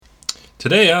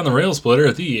Today on the Rail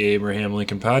Splitter, the Abraham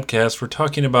Lincoln Podcast, we're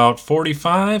talking about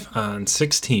 45 on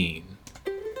 16.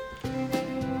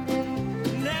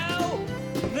 Now!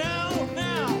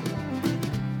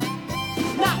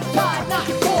 Not five, not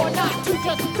four, not two,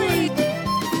 just three.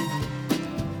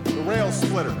 The Rail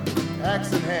Splitter,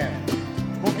 axe in hand,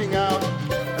 looking out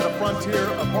at a frontier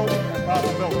of hope and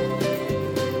possibility.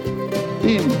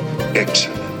 Being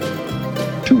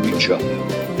excellent to each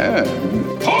other.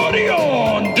 And party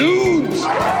on, dudes!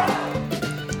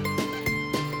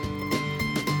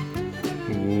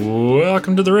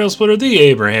 Welcome to the Rail Splitter, the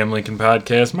Abraham Lincoln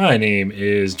Podcast. My name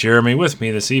is Jeremy. With me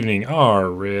this evening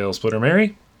are Rail Splitter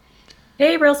Mary.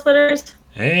 Hey, Rail Splitters.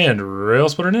 And Rail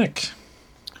Splitter Nick.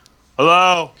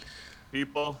 Hello,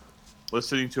 people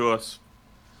listening to us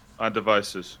on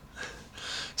devices.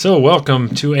 So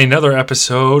welcome to another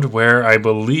episode where I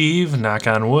believe, knock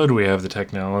on wood, we have the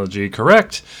technology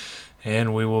correct.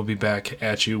 And we will be back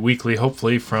at you weekly,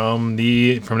 hopefully, from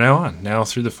now on, now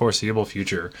through the foreseeable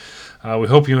future. We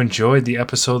hope you enjoyed the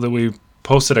episode that we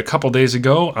posted a couple days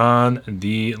ago on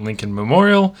the Lincoln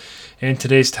Memorial. And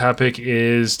today's topic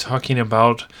is talking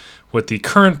about what the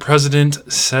current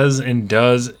president says and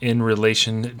does in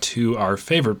relation to our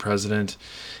favorite president,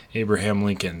 Abraham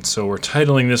Lincoln. So we're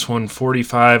titling this one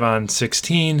 45 on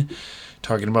 16,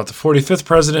 talking about the 45th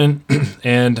president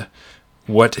and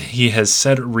what he has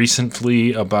said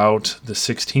recently about the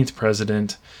 16th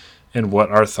president and what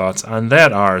our thoughts on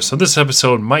that are. So this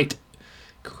episode might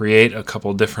create a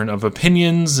couple different of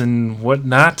opinions and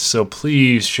whatnot, so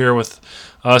please share with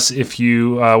us if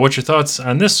you what your thoughts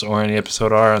on this or any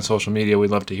episode are on social media.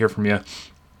 We'd love to hear from you.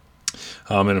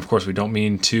 And of course, we don't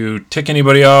mean to tick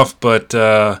anybody off, but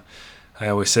I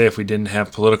always say if we didn't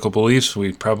have political beliefs,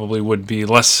 we probably would be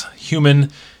less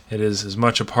human. It is as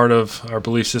much a part of our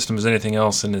belief system as anything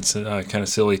else, and it's kind of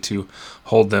silly to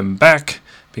hold them back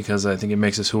because I think it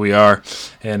makes us who we are.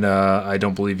 And I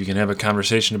don't believe you can have a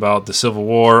conversation about the Civil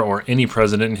War or any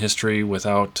president in history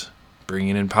without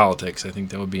bringing in politics. I think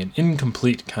that would be an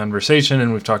incomplete conversation,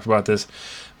 and we've talked about this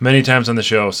many times on the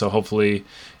show, so hopefully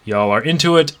y'all are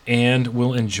into it and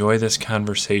will enjoy this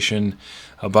conversation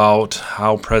about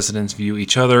how presidents view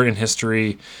each other in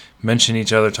history, mention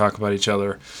each other, talk about each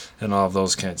other, and all of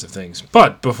those kinds of things.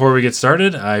 But before we get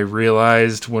started, I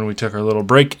realized when we took our little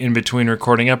break in between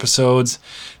recording episodes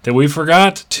that we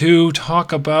forgot to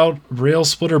talk about Rail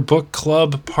Splitter Book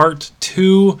Club Part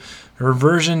 2, or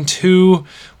Version 2,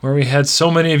 where we had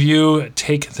so many of you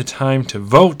take the time to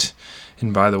vote.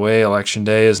 And by the way, Election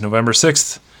Day is November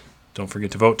 6th. Don't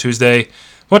forget to vote Tuesday,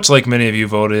 much like many of you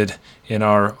voted in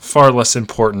our far less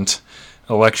important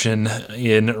election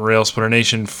in Rail Splitter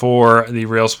Nation for the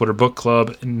Rail Splitter Book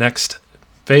Club next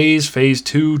phase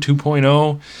 2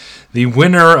 2.0. The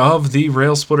winner of the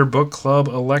Rail Splitter Book Club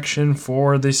election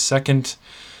for the second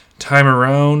time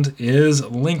around is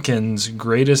Lincoln's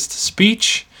Greatest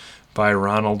Speech by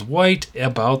Ronald White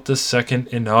about the second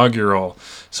inaugural.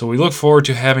 So we look forward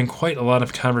to having quite a lot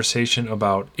of conversation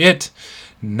about it.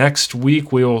 Next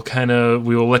week, we will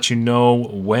let you know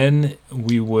when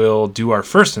we will do our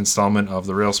first installment of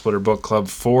the Rail Splitter Book Club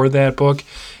for that book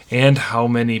and how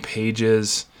many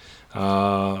pages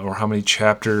or how many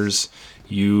chapters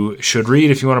you should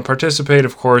read if you want to participate.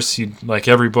 Of course, like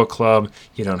every book club,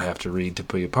 you don't have to read to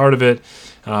be a part of it,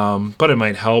 but it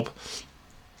might help.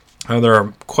 There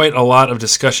are quite a lot of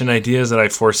discussion ideas that I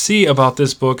foresee about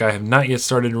this book. I have not yet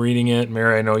started reading it.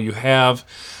 Mary, I know you have.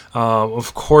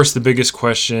 Of course, the biggest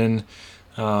question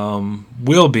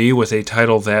will be, with a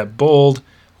title that bold,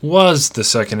 was the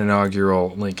second inaugural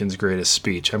Lincoln's Greatest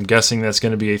Speech? I'm guessing that's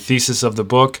going to be a thesis of the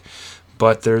book,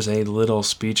 but there's a little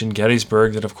speech in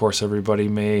Gettysburg that, of course, everybody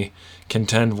may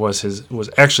contend was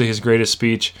actually his greatest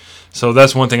speech. So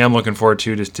that's one thing I'm looking forward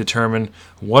to determine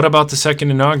what about the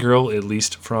second inaugural, at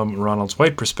least from Ronald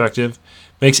White's perspective,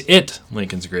 makes it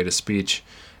Lincoln's greatest speech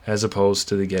as opposed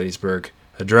to the Gettysburg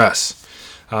Address.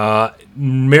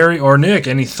 Mary or Nick,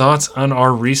 any thoughts on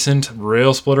our recent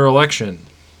Rail Splitter election?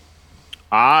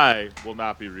 I will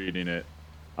not be reading it.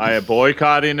 I am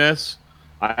boycotting this.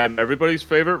 I am everybody's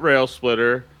favorite Rail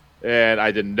Splitter, and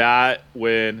I did not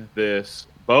win this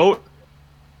vote.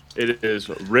 It is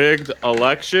rigged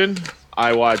election.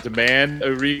 I want to demand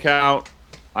a recount.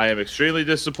 I am extremely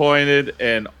disappointed,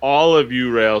 and all of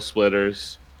you Rail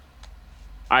Splitters,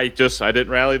 I didn't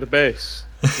rally the base.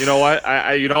 You know what?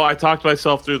 I talked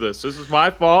myself through this. This is my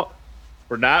fault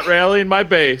for not rallying my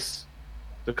base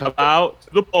to come out to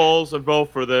the polls and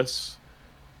vote for this.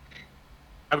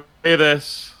 I say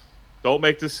this. Don't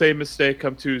make the same mistake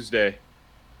come Tuesday.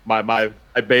 My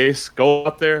base, go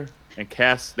up there and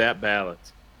cast that ballot.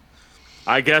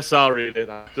 I guess I'll read it.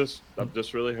 I'm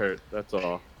just really hurt. That's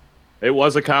all. It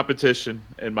was a competition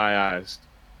in my eyes.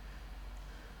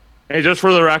 Hey, just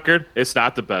for the record, it's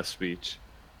not the best speech.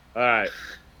 All right.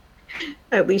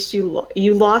 At least you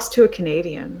lost to a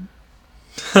Canadian,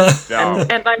 No.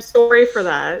 and I'm sorry for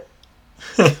that.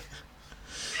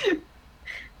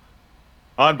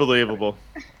 Unbelievable.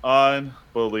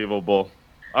 Unbelievable.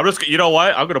 You know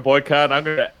what? I'm going to boycott. I'm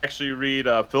going to actually read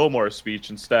Fillmore's speech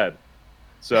instead.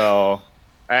 So,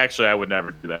 actually, I would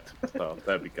never do that. So,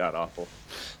 that'd be god-awful.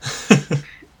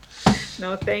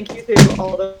 No, thank you to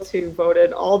all those who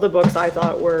voted. All the books I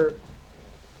thought were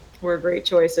great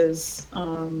choices,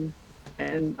 and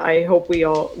I hope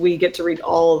we get to read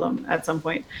all of them at some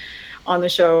point on the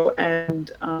show.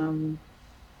 And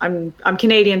I'm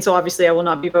Canadian, so obviously I will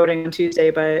not be voting on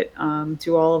Tuesday. But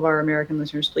to all of our American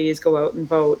listeners, please go out and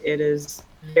vote. It is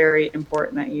very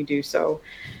important that you do so.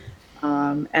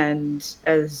 And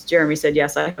as Jeremy said,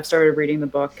 yes, I have started reading the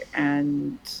book,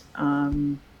 and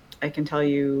I can tell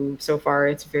you so far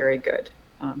it's very good.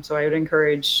 So I would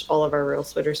encourage all of our Rail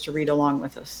Splitters to read along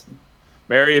with us.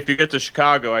 Mary, if you get to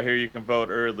Chicago, I hear you can vote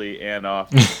early and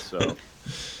often. So.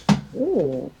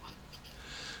 Ooh.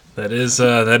 That is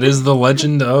the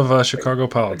legend of Chicago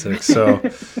politics. So,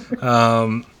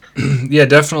 yeah,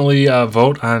 definitely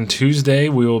vote on Tuesday.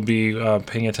 We will be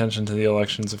paying attention to the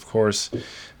elections, of course,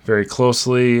 very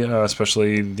closely,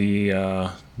 especially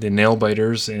the nail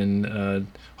biters in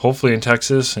hopefully in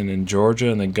Texas and in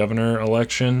Georgia and the governor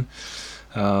election.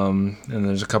 And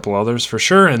there's a couple others for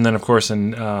sure. And then, of course,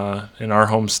 in our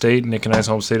home state, Nick and I's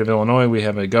home state of Illinois, we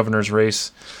have a governor's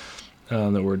race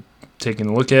that we're taking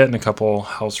a look at, and a couple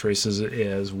House races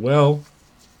as well.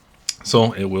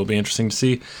 So it will be interesting to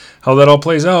see how that all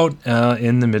plays out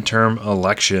in the midterm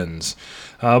elections.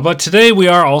 But today we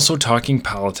are also talking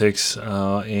politics,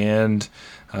 and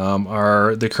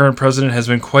the current president has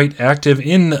been quite active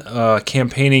in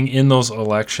campaigning in those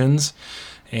elections,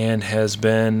 and has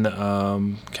been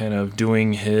kind of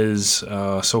doing his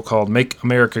so-called Make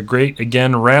America Great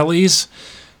Again rallies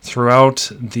throughout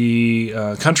the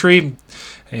country.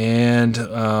 And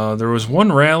there was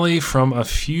one rally from it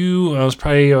was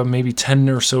probably maybe 10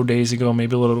 or so days ago,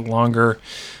 maybe a little bit longer,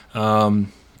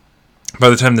 by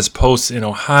the time this posts, in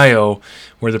Ohio,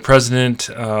 where the president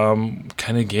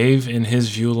kind of gave, in his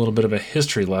view, a little bit of a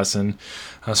history lesson.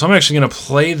 So I'm actually going to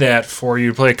play that for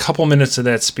you, play a couple minutes of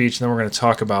that speech, and then we're going to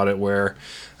talk about it, where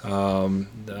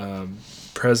the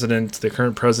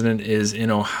current president is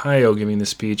in Ohio giving the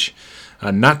speech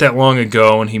not that long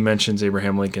ago, and he mentions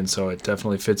Abraham Lincoln, so it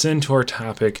definitely fits into our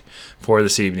topic for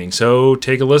this evening. So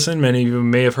take a listen. Many of you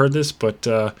may have heard this, but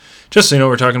just so you know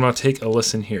what we're talking about, take a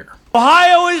listen here.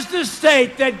 Ohio is the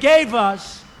state that gave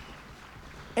us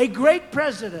a great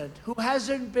president who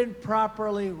hasn't been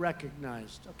properly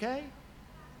recognized, okay?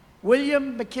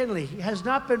 William McKinley has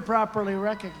not been properly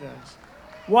recognized.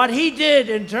 What he did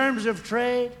in terms of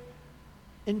trade,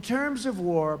 in terms of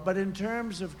war, but in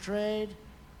terms of trade,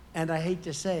 and I hate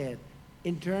to say it,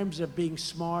 in terms of being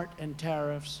smart and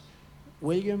tariffs,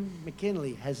 William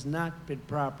McKinley has not been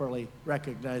properly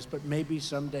recognized, but maybe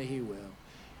someday he will.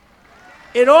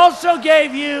 It also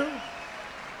gave you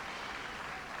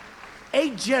a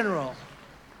general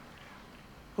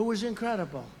who was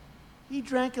incredible. He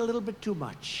drank a little bit too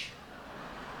much.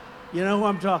 You know who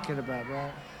I'm talking about,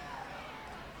 right?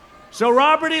 So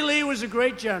Robert E. Lee was a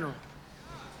great general.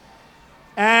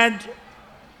 And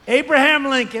Abraham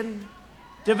Lincoln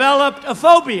developed a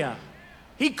phobia.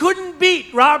 He couldn't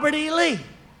beat Robert E. Lee.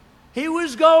 He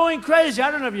was going crazy.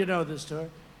 I don't know if you know this story,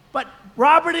 but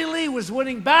Robert E. Lee was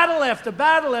winning battle after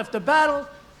battle after battle,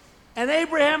 and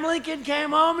Abraham Lincoln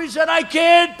came home. He said, I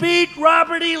can't beat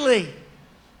Robert E. Lee.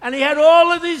 And he had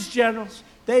all of these generals.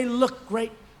 They looked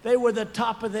great. They were the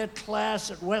top of their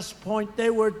class at West Point. They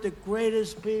were the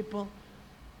greatest people.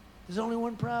 There's only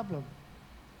one problem.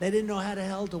 They didn't know how the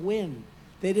hell to win.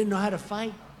 They didn't know how to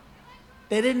fight.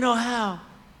 They didn't know how.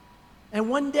 And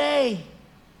one day,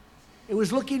 it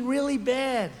was looking really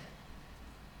bad.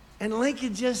 And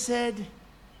Lincoln just said,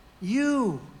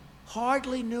 you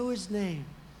hardly knew his name.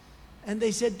 And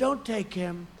they said, don't take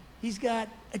him. He's got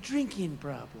a drinking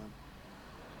problem.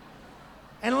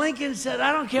 And Lincoln said,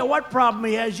 I don't care what problem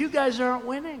he has. You guys aren't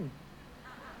winning.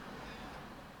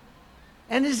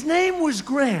 And his name was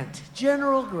Grant,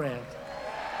 General Grant.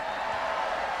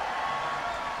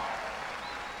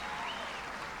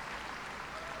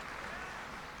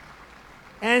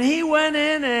 And he went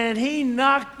in and he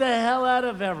knocked the hell out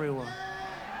of everyone.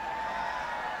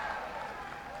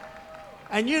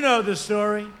 And you know the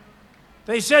story.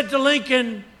 They said to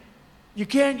Lincoln, you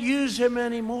can't use him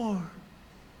anymore.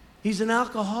 He's an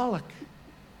alcoholic.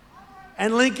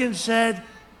 And Lincoln said,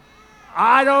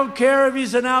 I don't care if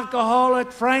he's an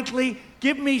alcoholic. Frankly,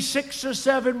 give me 6 or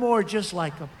 7 more just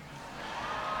like him.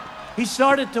 He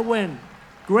started to win.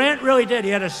 Grant really did.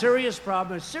 He had a serious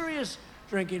problem, a serious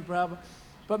drinking problem.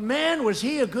 But man, was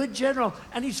he a good general.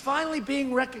 And he's finally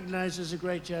being recognized as a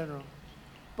great general.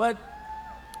 But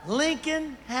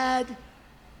Lincoln had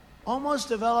almost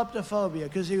developed a phobia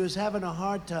because he was having a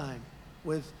hard time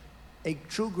with a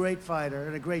true great fighter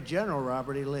and a great general,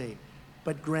 Robert E. Lee.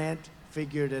 But Grant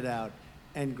figured it out.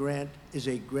 And Grant is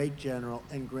a great general,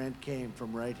 and Grant came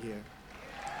from right here.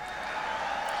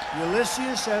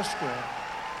 Ulysses S. Grant.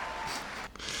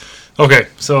 Okay,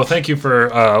 so thank you for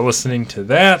listening to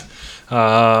that.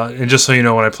 And just so you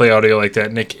know, when I play audio like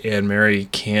that, Nick and Mary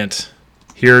can't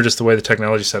hear just the way the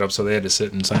technology set up, so they had to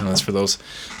sit in silence for those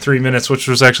 3 minutes, which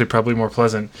was actually probably more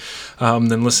pleasant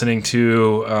than listening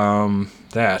to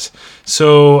that.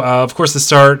 So, of course, the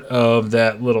start of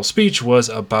that little speech was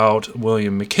about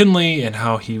William McKinley and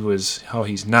how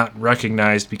he's not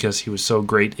recognized because he was so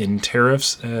great in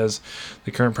tariffs, as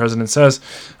the current president says.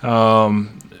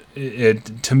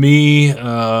 To me,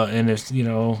 and if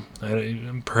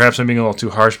perhaps I'm being a little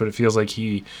too harsh, but it feels like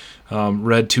he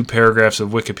read 2 paragraphs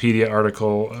of Wikipedia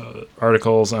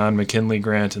articles on McKinley,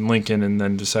 Grant, and Lincoln, and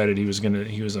then decided he was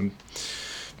a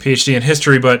PhD in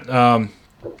history. But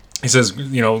he says,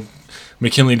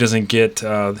 McKinley doesn't get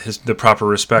the proper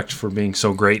respect for being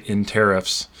so great in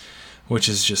tariffs, which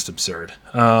is just absurd.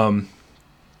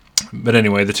 But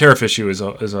anyway, the tariff issue is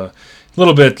a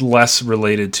little bit less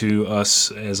related to us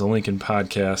as a Lincoln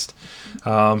podcast.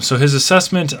 So his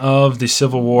assessment of the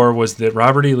Civil War was that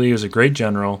Robert E. Lee was a great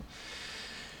general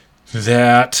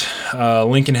that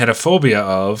Lincoln had a phobia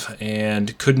of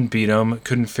and couldn't beat him,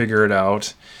 couldn't figure it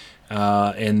out,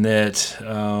 and that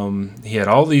he had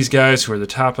all these guys who were the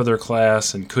top of their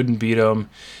class and couldn't beat him.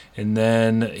 And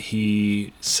then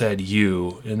he said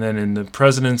you. And then in the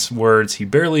president's words, he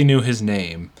barely knew his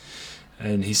name.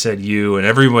 And he said you, and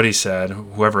everybody said,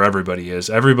 whoever everybody is,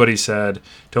 everybody said,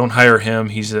 don't hire him,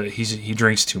 he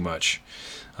drinks too much.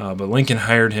 But Lincoln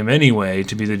hired him anyway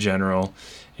to be the general,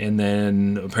 and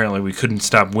then apparently we couldn't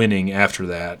stop winning after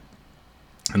that.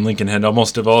 And Lincoln had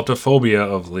almost developed a phobia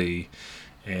of Lee,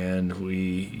 and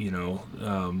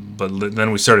but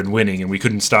then we started winning, and we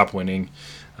couldn't stop winning.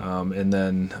 And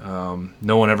then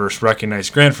no one ever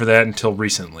recognized Grant for that until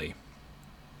recently.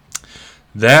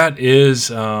 That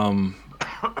is...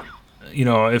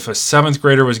 if a 7th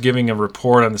grader was giving a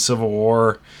report on the Civil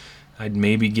War, I'd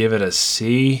maybe give it a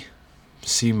C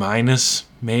minus,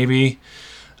 maybe.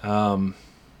 But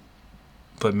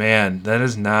man, that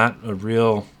is not a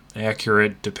real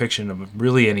accurate depiction of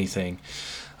really anything.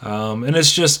 And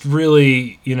it's just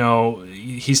really,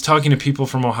 he's talking to people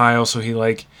from Ohio, so I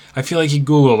feel like he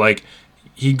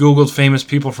Googled famous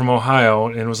people from Ohio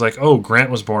and was like, oh, Grant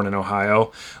was born in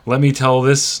Ohio. Let me tell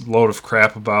this load of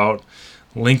crap about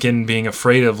Lincoln being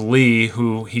afraid of Lee,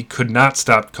 who he could not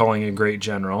stop calling a great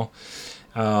general.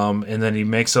 And then he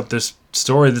makes up this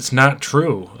story that's not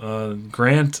true.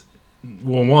 Grant,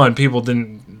 well, people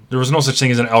there was no such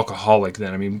thing as an alcoholic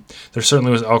then. I mean, there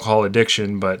certainly was alcohol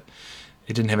addiction, but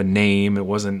it didn't have a name. It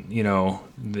wasn't,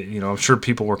 I'm sure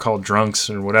people were called drunks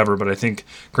or whatever, but I think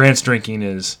Grant's drinking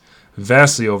is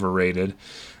vastly overrated.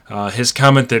 His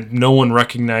comment that no one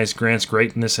recognized Grant's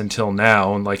greatness until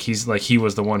now, and he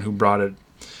was the one who brought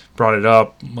it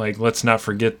up. Let's not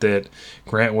forget that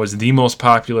Grant was the most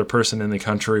popular person in the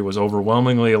country, was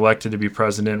overwhelmingly elected to be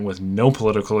president with no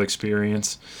political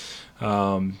experience,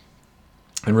 and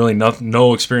really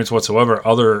no experience whatsoever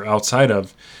other outside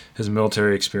of his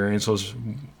military experience. Was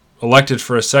elected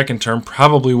for a 2nd term,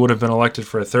 probably would have been elected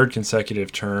for a 3rd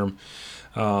consecutive term.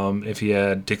 If he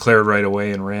had declared right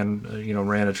away and ran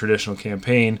a traditional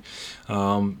campaign,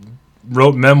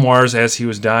 wrote memoirs as he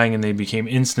was dying, and they became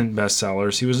instant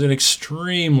bestsellers. He was an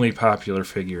extremely popular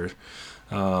figure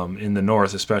in the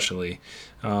North, especially,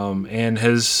 and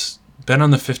has been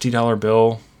on the $50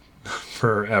 bill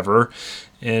forever,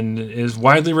 and is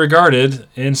widely regarded,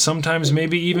 and sometimes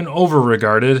maybe even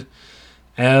over-regarded,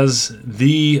 as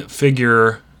the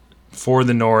figure for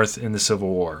the North in the Civil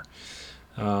War.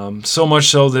 So much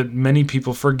so that many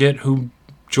people forget who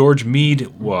George Meade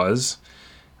was,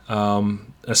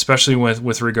 especially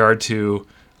with regard to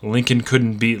Lincoln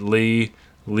couldn't beat Lee.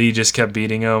 Lee just kept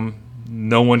beating him.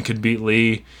 No one could beat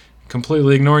Lee,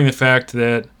 completely ignoring the fact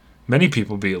that many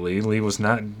people beat Lee. Lee was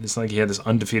not, it's like he had this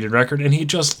undefeated record, and he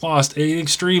just lost an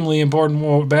extremely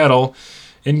important battle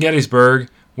in Gettysburg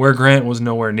where Grant was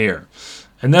nowhere near.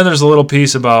 And then there's a little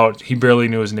piece about he barely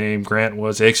knew his name. Grant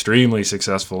was extremely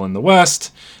successful in the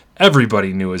West,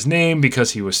 everybody knew his name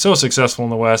because he was so successful in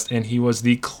the West, and he was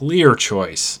the clear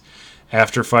choice.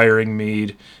 After firing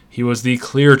Meade, he was the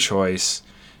clear choice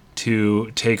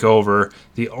to take over.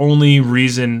 The only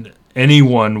reason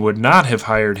anyone would not have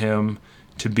hired him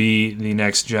to be the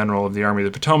next general of the Army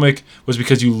of the Potomac was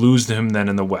because you lose him then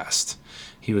in the West.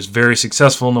 He was very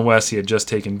successful in the West. He had just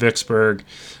taken Vicksburg.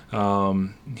 He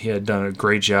had done a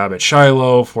great job at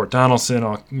Shiloh, Fort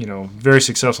Donelson, very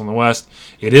successful in the West.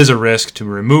 It is a risk to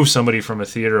remove somebody from a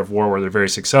theater of war where they're very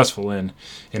successful in,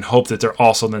 and hope that they're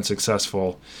also then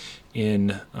successful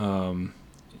in,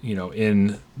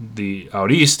 in the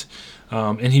out east.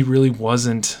 And he really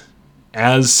wasn't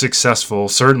as successful,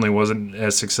 certainly wasn't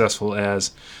as successful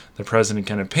as the president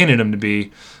kind of painted him to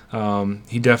be.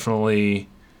 He definitely...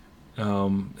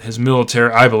 his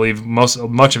military, I believe, much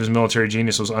of his military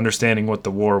genius was understanding what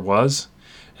the war was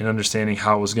and understanding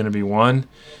how it was going to be won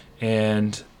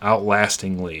and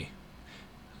outlasting Lee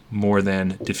more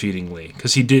than defeating Lee.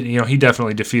 Because he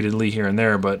definitely defeated Lee here and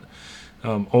there, but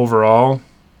overall,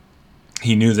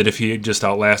 he knew that if he just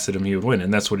outlasted him, he would win,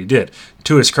 and that's what he did.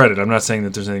 To his credit, I'm not saying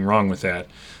that there's anything wrong with that,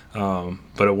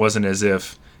 but it wasn't as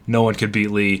if no one could beat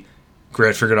Lee.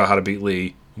 Grant figured out how to beat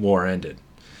Lee. War ended.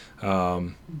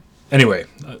 Anyway,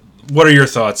 what are your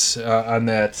thoughts on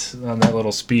that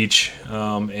little speech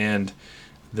and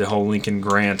the whole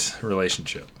Lincoln-Grant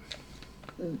relationship?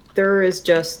 There is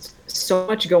just so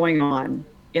much going on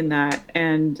in that,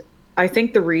 and I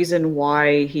think the reason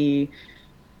why he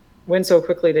went so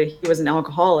quickly that he was an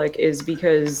alcoholic is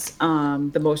because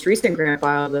the most recent Grant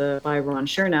file, by Ron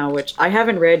Chernow, which I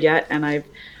haven't read yet, and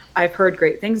I've heard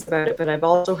great things about it, but I've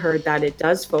also heard that it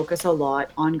does focus a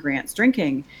lot on Grant's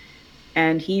drinking.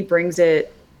 And he brings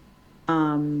it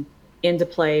into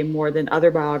play more than other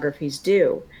biographies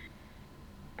do.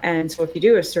 And so if you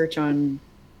do a search on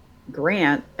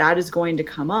Grant, that is going to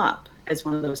come up as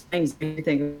one of those things. You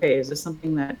think, okay, is this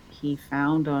something that he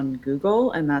found on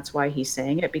Google and that's why he's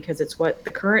saying it? Because it's what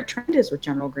the current trend is with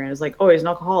General Grant. Is like, oh, he's an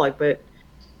alcoholic, but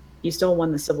he still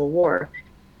won the Civil War.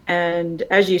 And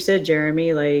as you said,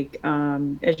 Jeremy, like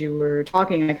as you were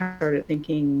talking, I kind of started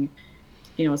thinking,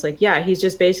 it's like, yeah, he's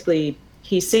just basically,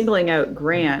 he's singling out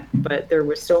Grant, but there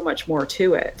was so much more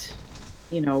to it.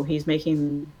 He's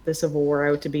making the Civil War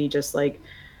out to be just like,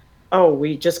 oh,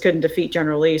 we just couldn't defeat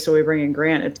General Lee, so we bring in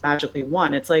Grant, it's magically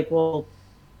won. It's like, well,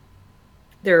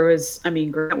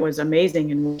 Grant was amazing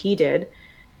in what he did,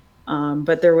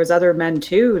 but there was other men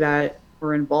too that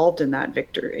were involved in that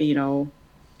victory,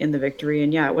 in the victory.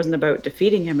 And yeah, it wasn't about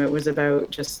defeating him, it was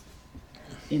about just,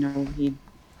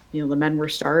 the men were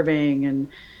starving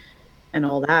and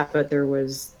all that, but there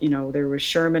was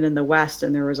Sherman in the West,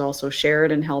 and there was also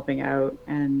Sheridan helping out,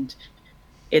 and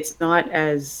it's not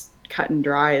as cut and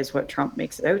dry as what Trump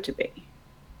makes it out to be.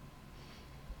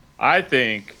 I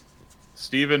think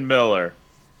Stephen Miller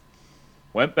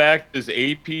went back to his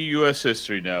AP U.S.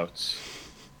 history notes,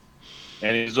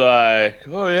 and he's like,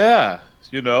 oh yeah,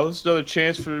 this is another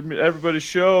chance for everybody to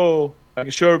show, I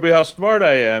can show everybody how smart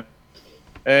I am.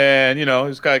 And,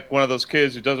 he's got one of those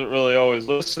kids who doesn't really always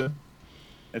listen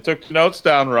and took the notes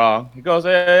down wrong. He goes,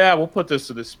 yeah, we'll put this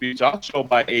in the speech. I'll show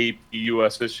my AP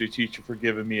U.S. history teacher for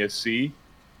giving me a C.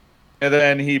 And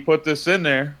then he put this in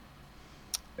there,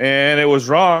 and it was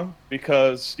wrong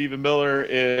because Stephen Miller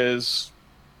is,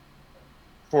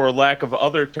 for lack of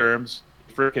other terms,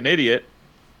 a freaking idiot.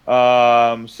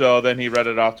 So then he read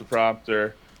it off the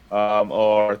prompter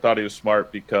or thought he was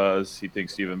smart because he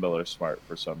thinks Stephen Miller is smart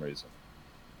for some reason.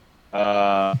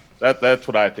 That's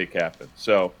what I think happened.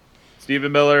 So,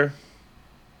 Stephen Miller,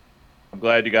 I'm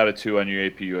glad you got a 2 on your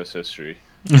AP US history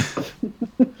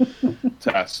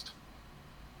test.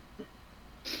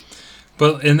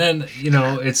 But and then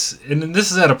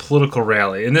this is at a political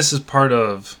rally, and this is part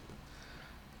of.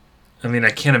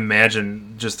 I can't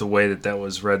imagine just the way that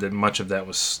was read. That much of that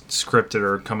was scripted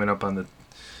or coming up on the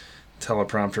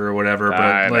teleprompter or whatever.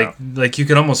 But like you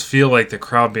could almost feel like the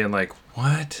crowd being like,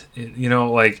 what? And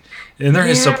they're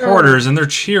his supporters and they're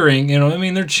cheering,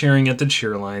 they're cheering at the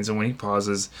cheer lines and when he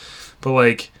pauses.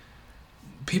 But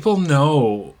people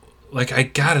know, I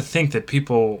gotta think that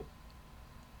people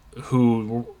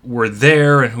who were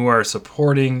there and who are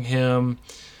supporting him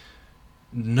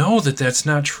know that that's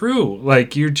not true. And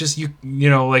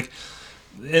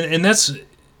that's,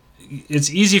 it's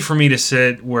easy for me to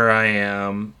sit where I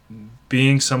am,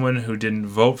 being someone who didn't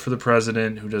vote for the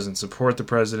president, who doesn't support the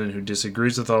president, who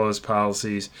disagrees with all his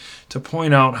policies, to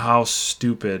point out how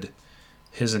stupid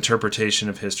his interpretation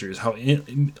of history is, how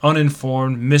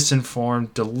uninformed,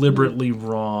 misinformed, deliberately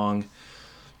wrong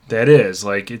that is.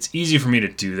 It's easy for me to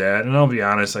do that, and I'll be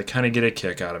honest, I kind of get a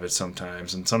kick out of it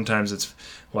sometimes, and sometimes it's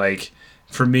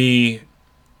for me,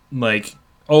 like,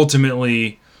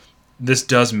 ultimately, this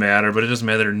does matter, but it doesn't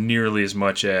matter nearly as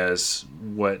much as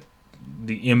what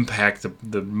the impact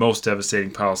the most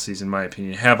devastating policies, in my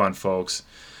opinion, have on folks,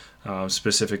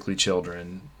 specifically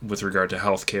children, with regard to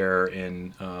healthcare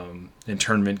and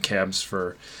internment camps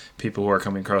for people who are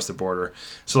coming across the border.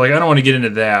 So, like, I don't want to get into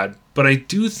that, but I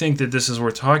do think that this is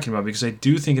worth talking about, because I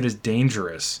do think it is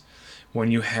dangerous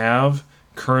when you have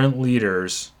current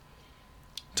leaders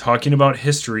talking about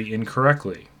history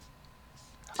incorrectly.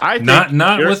 I think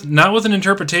not with an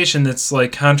interpretation that's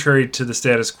like contrary to the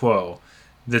status quo,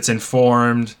 that's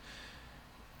informed.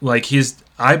 Like,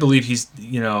 I believe he's,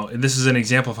 this is an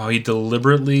example of how he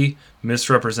deliberately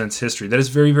misrepresents history. That is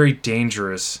very, very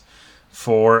dangerous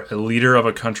for a leader of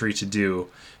a country to do,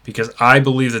 because I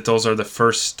believe that those are the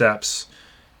first steps,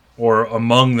 or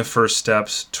among the first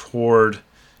steps, toward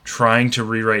trying to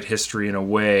rewrite history in a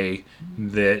way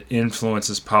that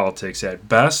influences politics at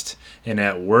best, and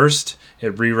at worst,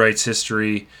 it rewrites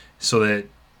history so that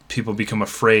people become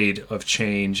afraid of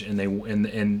change, and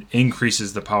and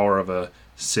increases the power of a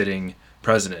sitting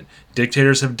president.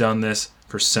 Dictators have done this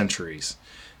for centuries.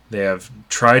 They have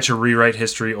tried to rewrite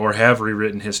history, or have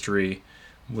rewritten history,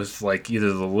 with like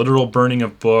either the literal burning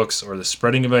of books or the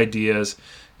spreading of ideas,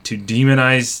 to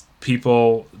demonize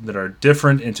people that are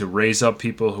different and to raise up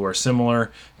people who are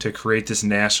similar, to create this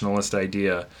nationalist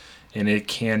idea. And it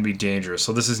can be dangerous.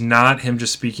 So this is not him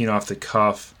just speaking off the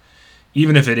cuff.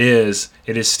 Even if it is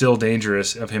still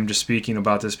dangerous of him just speaking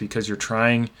about this, because you're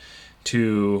trying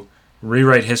to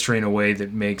rewrite history in a way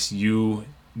that makes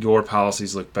your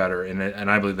policies look better. And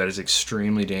I believe that is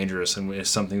extremely dangerous, and is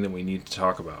something that we need to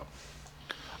talk about.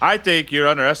 I think you're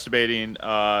underestimating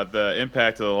the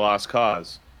impact of the Lost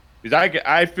Cause. Because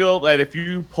I feel that if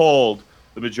you polled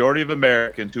the majority of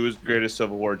Americans who is the greatest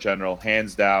Civil War general,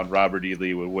 hands down, Robert E.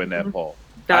 Lee would win that poll.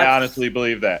 I honestly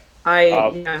believe that.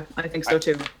 I think so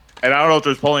too. And I don't know if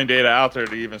there's polling data out there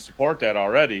to even support that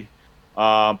already.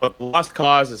 But the Lost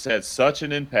Cause has had such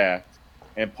an impact.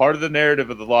 And part of the narrative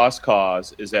of the Lost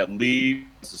Cause is that Lee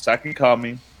was the second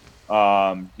coming.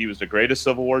 He was the greatest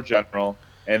Civil War general.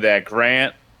 And that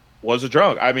Grant was a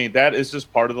drunk. I mean, that is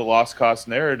just part of the Lost Cause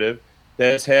narrative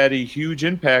that has had a huge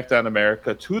impact on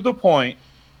America, to the point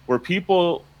where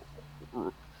people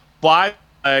fly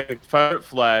the Confederate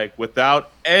flag without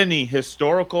any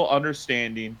historical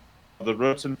understanding of the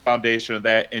roots and foundation of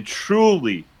that, and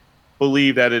truly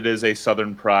believe that it is a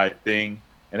Southern pride thing,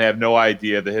 and have no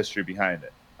idea the history behind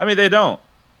it. I mean, they don't.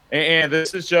 And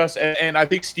this is just, and I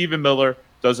think Stephen Miller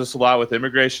does this a lot with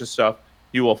immigration stuff.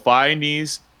 He will find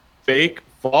these fake,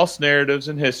 false narratives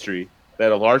in history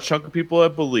that a large chunk of people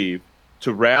have believed,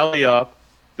 to rally up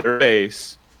their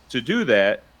base to do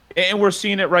that. And we're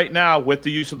seeing it right now with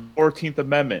the use of the 14th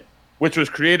Amendment, which was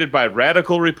created by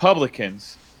radical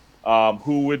Republicans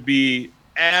who would be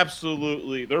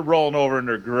absolutely, they're rolling over in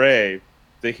their grave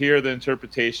to hear the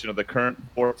interpretation of the current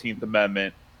 14th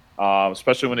Amendment,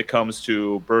 especially when it comes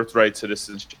to birthright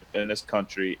citizenship in this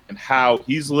country, and how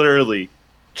he's literally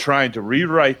trying to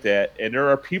rewrite that. And there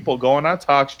are people going on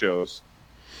talk shows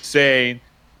saying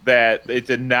that it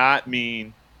did not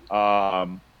mean,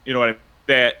 that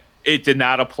it did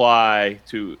not apply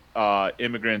to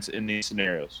immigrants in these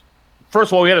scenarios.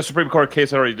 First of all, we had a Supreme Court case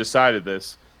that already decided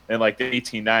this in like the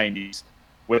 1890s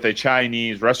with a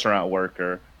Chinese restaurant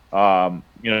worker,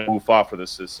 who fought for the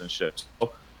citizenship.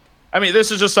 So, I mean,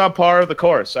 this is just on par of the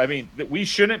course. I mean, we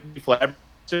shouldn't be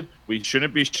flabbergasted. We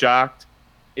shouldn't be shocked.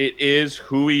 It is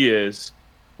who he is.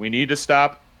 We need to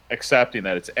stop accepting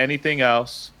that it's anything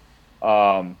else.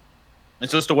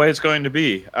 It's just the way it's going to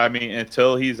be. I mean,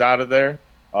 until he's out of there,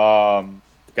 God,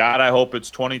 I hope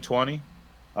it's 2020.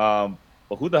 But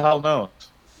who the hell knows?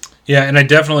 Yeah, and I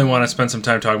definitely want to spend some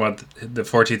time talking about the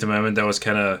 14th Amendment. That was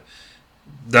kind of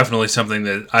definitely something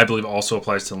that I believe also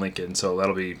applies to Lincoln. So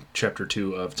that'll be chapter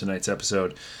 2 of tonight's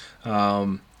episode.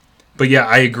 But yeah,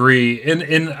 I agree.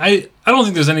 And I don't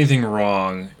think there's anything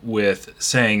wrong with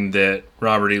saying that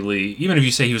Robert E. Lee, even if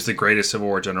you say he was the greatest Civil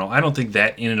War general, I don't think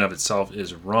that in and of itself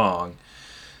is wrong.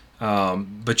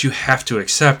 But you have to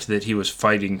accept that he was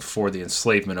fighting for the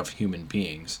enslavement of human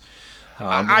beings.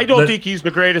 I don't think he's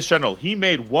the greatest general. He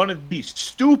made one of the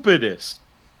stupidest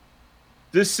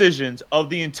decisions of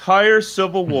the entire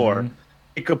Civil War. Mm-hmm.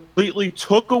 It completely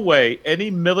took away any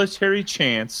military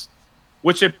chance,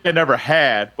 which it never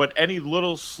had, but any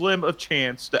little slim of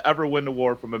chance to ever win the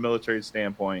war from a military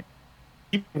standpoint.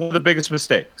 One of the biggest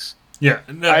mistakes. Yeah,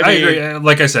 I agree.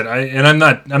 Like I said, I'm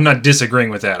not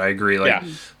disagreeing with that. I agree.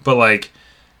 But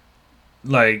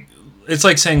it's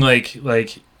like saying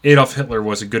like Adolf Hitler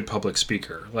was a good public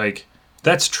speaker. Like,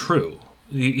 that's true.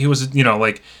 He was,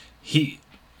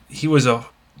 he was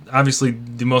obviously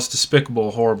the most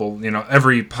despicable, horrible,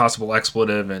 every possible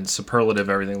expletive and superlative,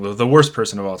 everything, the worst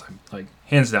person of all time, like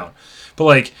hands down. But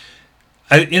like,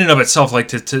 in and of itself, like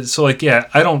so like, yeah,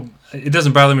 it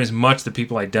doesn't bother me as much that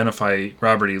people identify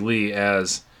Robert E. Lee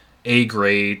as a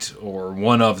great or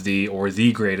one of the or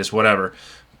the greatest, whatever.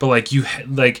 But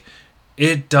like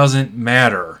it doesn't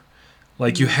matter.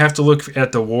 Like, you have to look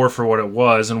at the war for what it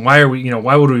was, and why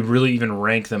would we really even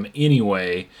rank them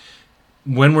anyway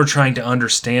when we're trying to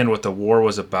understand what the war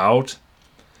was about?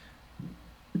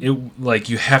 You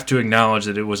have to acknowledge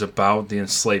that it was about the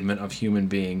enslavement of human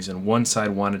beings, and one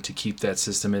side wanted to keep that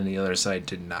system and the other side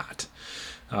did not.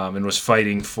 And was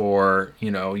fighting for,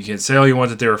 you can say all you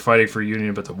want that they were fighting for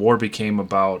union, but the war became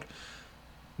about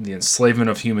the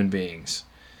enslavement of human beings.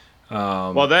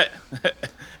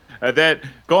 And then,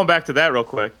 going back to that real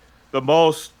quick, the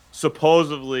most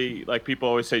supposedly, like people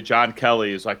always say, John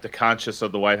Kelly is like the conscience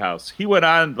of the White House. He went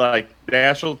on like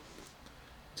national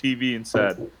TV and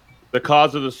said, the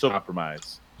cause of the Civil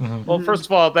Compromise. Mm-hmm. Well, first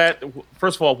of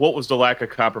all, what was the lack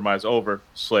of compromise over?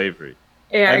 Slavery.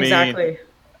 Yeah, exactly.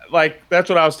 Like, that's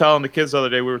what I was telling the kids the other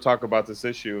day. We were talking about this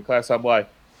issue in class. I'm like,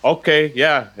 okay,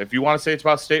 yeah, if you want to say it's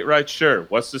about state rights, sure.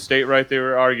 What's the state right they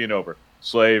were arguing over?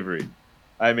 Slavery.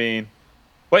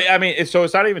 So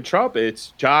it's not even Trump.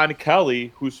 It's John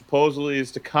Kelly, who supposedly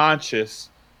is the conscious,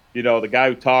 the guy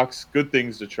who talks good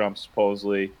things to Trump,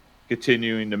 supposedly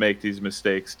continuing to make these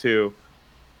mistakes too.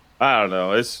 I don't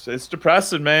know. It's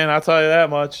depressing, man. I'll tell you that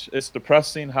much. It's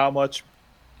depressing how much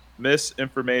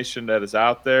misinformation that is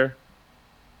out there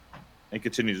and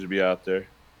continues to be out there.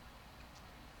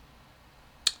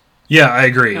 Yeah, I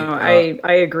agree. No,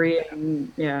 I agree.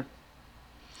 Yeah.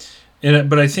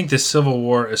 But I think the Civil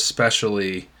War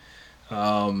especially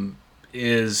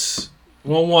is,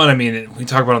 well, one, we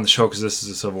talk about it on the show because this is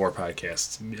a Civil War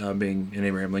podcast, being an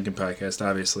Abraham Lincoln podcast,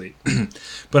 obviously.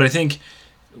 But I think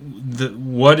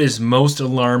what is most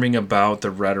alarming about the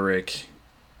rhetoric,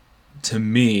 to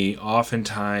me,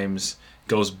 oftentimes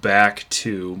goes back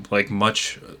to, like,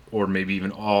 much or maybe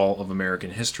even all of American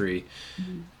history.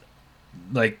 Mm-hmm.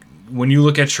 Like, when you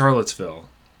look at Charlottesville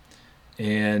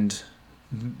and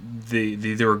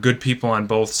there were good people on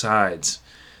both sides.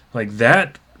 Like,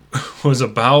 that was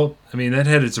about, that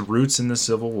had its roots in the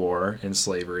Civil War and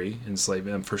slavery,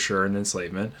 enslavement for sure, and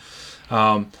enslavement.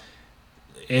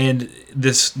 And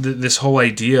this whole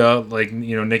idea, like,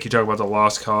 Nick, you talk about the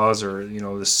lost cause or,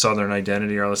 this Southern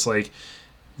identity or this, like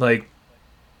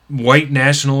white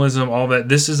nationalism, all that.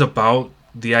 This is about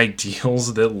the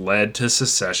ideals that led to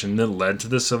secession, that led to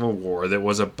the Civil War, that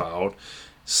was about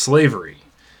slavery.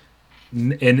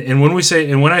 And when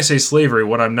I say slavery,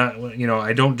 what I'm not,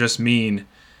 I don't just mean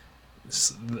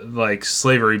like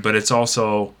slavery, but it's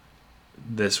also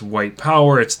this white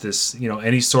power. It's this,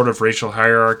 any sort of racial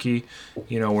hierarchy,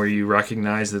 where you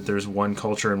recognize that there's one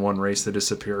culture and one race that is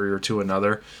superior to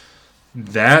another.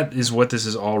 That is what this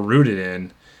is all rooted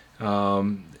in.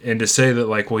 And to say that,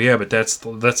 like, well, yeah, but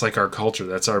that's like our culture,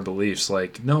 that's our beliefs.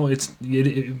 Like, no,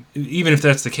 even if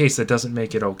that's the case, that doesn't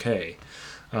make it okay.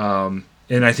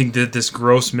 And I think that this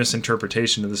gross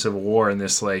misinterpretation of the Civil War and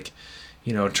this, like,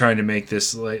 trying to make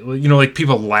this, like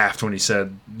people laughed when he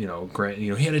said, Grant, he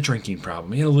had a drinking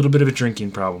problem. He had a little bit of a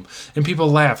drinking problem. And people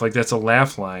laugh. Like, that's a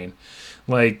laugh line.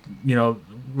 Like,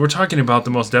 we're talking about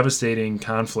the most devastating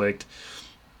conflict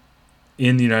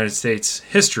in the United States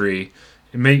history.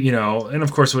 It may, and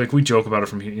of course, like, we joke about it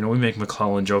from here. We make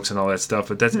McClellan jokes and all that stuff.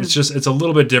 But it's a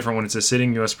little bit different when it's a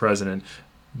sitting U.S. president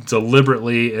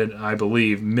deliberately, and I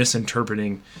believe,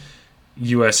 misinterpreting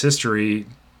U.S. history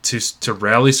to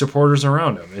rally supporters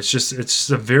around him. It's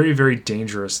a very, very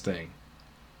dangerous thing.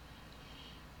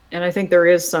 And I think there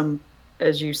is some,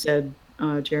 as you said,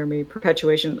 Jeremy,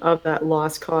 perpetuation of that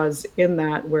lost cause in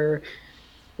that, where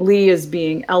Lee is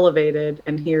being elevated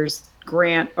and here's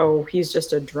Grant, oh, he's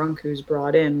just a drunk who's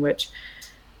brought in, which,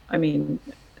 I'm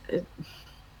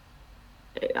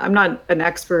not an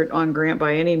expert on Grant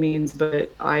by any means,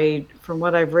 but from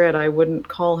what I've read, I wouldn't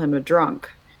call him a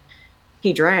drunk.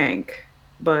 He drank,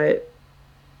 but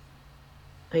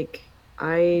like,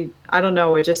 I don't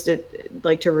know. Just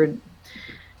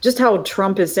how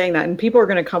Trump is saying that, and people are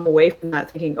going to come away from that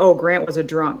thinking, oh, Grant was a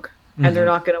drunk, mm-hmm. and they're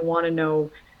not going to want to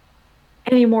know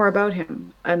any more about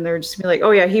him. And they're just going to be like, oh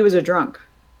yeah, he was a drunk.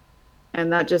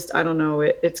 And that just, I don't know.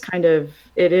 It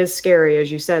is scary,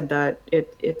 as you said, that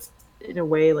it's, in a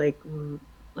way, like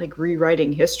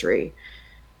rewriting history.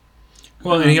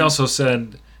 Well, and he also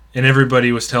said, and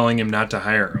everybody was telling him not to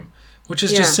hire him, which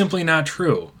is just simply not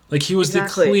true. Like, he was the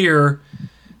clear,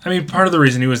 part of the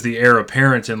reason he was the heir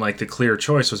apparent and, like, the clear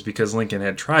choice was because Lincoln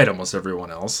had tried almost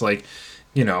everyone else. Like,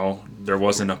 there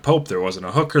wasn't a Pope, there wasn't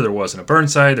a Hooker, there wasn't a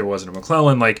Burnside, there wasn't a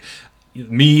McClellan, like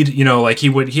Meade,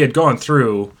 he had gone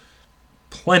through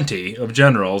plenty of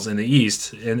generals in the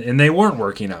East, and they weren't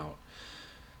working out.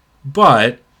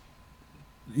 But,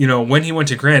 when he went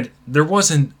to Grant, there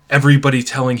wasn't everybody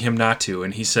telling him not to,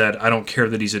 and he said, I don't care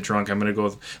that he's a drunk, I'm going to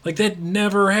go. Like, that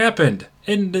never happened,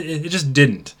 and it just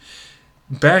didn't.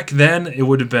 Back then, it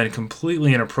would have been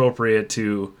completely inappropriate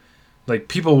to, like,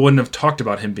 people wouldn't have talked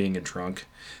about him being a drunk.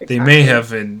 Exactly. They may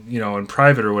have in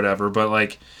private or whatever, but,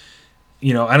 like,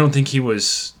 I don't think he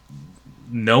was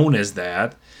known as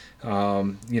that.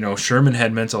 Sherman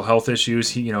had mental health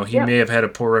issues. He may have had a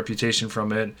poor reputation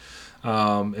from it.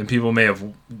 And people may have,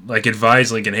 like,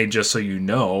 advised Lincoln, hey, just so you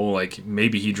know, like,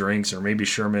 maybe he drinks, or maybe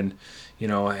Sherman,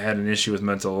 had an issue with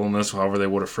mental illness, however they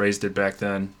would have phrased it back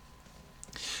then.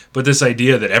 But this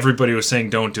idea that everybody was saying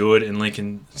don't do it, and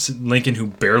Lincoln, who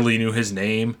barely knew his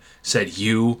name, said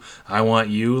I want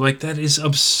you, like, that is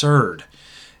absurd.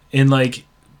 And, like,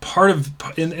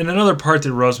 and another part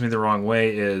that rubs me the wrong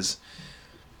way is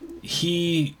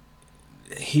he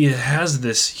has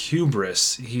this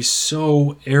hubris. He's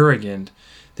so arrogant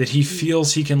that he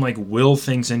feels he can, like, will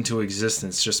things into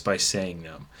existence just by saying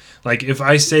them. Like, if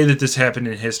I say that this happened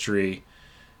in history,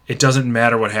 it doesn't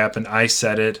matter what happened. I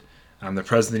said it. I'm the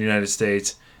President of the United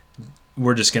States.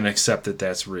 We're just going to accept that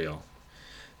that's real.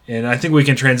 And I think we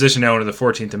can transition now into the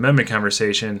 14th Amendment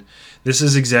conversation. This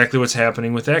is exactly what's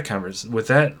happening with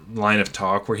that line of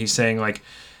talk, where he's saying, like,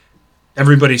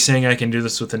 everybody's saying I can do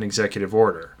this with an executive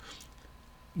order.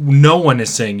 No one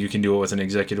is saying you can do it with an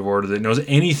executive order that knows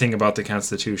anything about the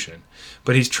Constitution.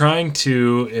 But he's trying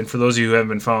to, and for those of you who haven't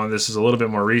been following, this is a little bit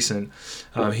more recent,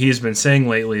 he has been saying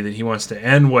lately that he wants to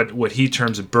end what he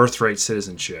terms birthright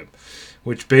citizenship,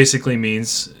 which basically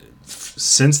means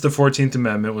since the 14th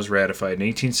Amendment was ratified in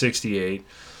 1868,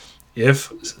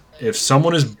 if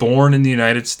someone is born in the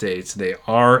United States, they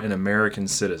are an American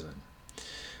citizen.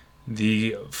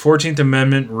 The 14th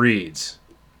Amendment reads,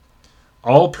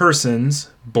 all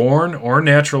persons born or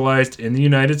naturalized in the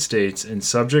United States and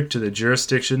subject to the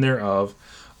jurisdiction thereof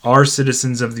are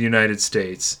citizens of the United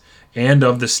States and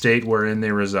of the state wherein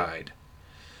they reside.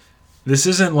 This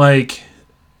isn't like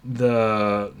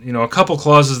a couple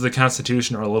clauses of the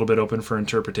Constitution are a little bit open for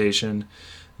interpretation.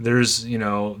 There's,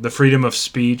 the freedom of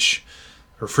speech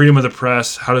or freedom of the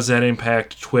press. How does that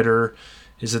impact Twitter?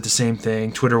 Is it the same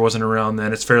thing? Twitter wasn't around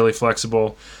then. It's fairly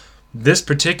flexible. This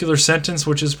particular sentence,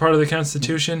 which is part of the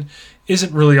Constitution,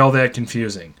 isn't really all that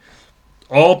confusing.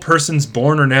 All persons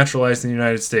born or naturalized in the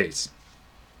United States.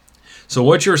 So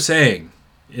what you're saying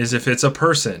is if it's a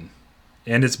person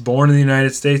and it's born in the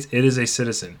United States, it is a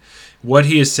citizen. What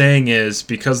he is saying is,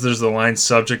 because there's the line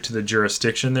subject to the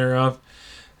jurisdiction thereof,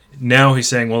 now he's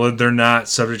saying, well, they're not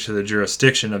subject to the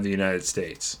jurisdiction of the United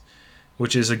States,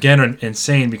 which is, again,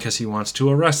 insane because he wants to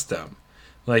arrest them.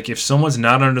 Like, if someone's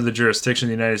not under the jurisdiction of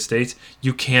the United States,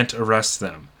 you can't arrest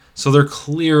them. So they're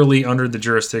clearly under the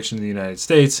jurisdiction of the United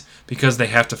States because they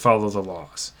have to follow the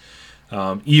laws.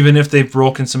 Even if they've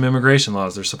broken some immigration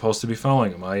laws, they're supposed to be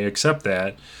following them. I accept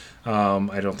that.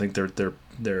 I don't think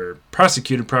they're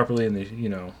prosecuted properly,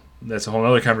 and that's a whole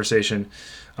other conversation.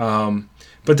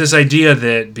 But this idea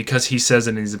that because he says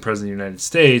that he's the President of the United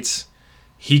States,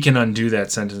 he can undo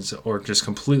that sentence or just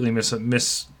completely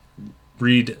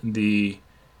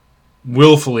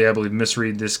willfully, I believe,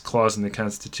 misread this clause in the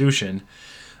Constitution,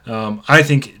 I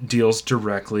think deals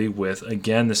directly with,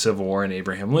 again, the Civil War and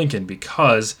Abraham Lincoln,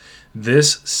 because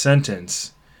this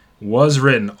sentence was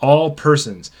written, all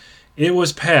persons. It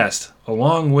was passed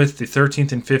along with the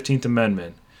 13th and 15th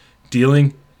Amendment,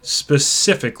 dealing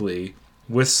specifically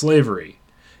with slavery.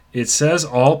 It says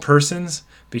all persons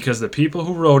because the people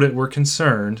who wrote it were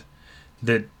concerned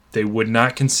that they would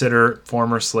not consider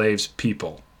former slaves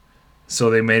people. So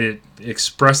they made it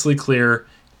expressly clear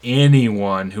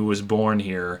anyone who was born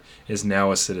here is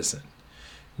now a citizen,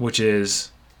 which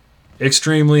is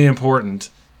extremely important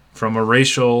from a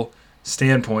racial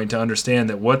standpoint to understand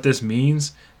that what this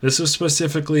means, this was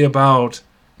specifically about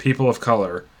people of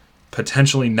color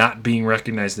potentially not being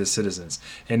recognized as citizens.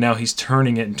 And now he's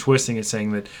turning it and twisting it,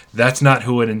 saying that that's not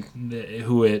who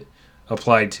it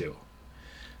applied to.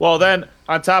 Well, then,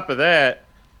 on top of that,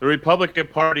 the Republican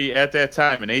Party at that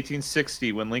time, in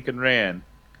 1860, when Lincoln ran,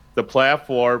 the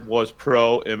platform was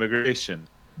pro-immigration.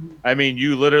 I mean,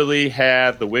 you literally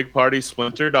had the Whig Party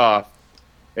splintered off,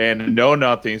 and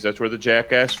know-nothings, that's where the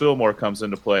jackass Fillmore comes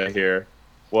into play here,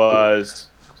 was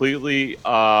completely,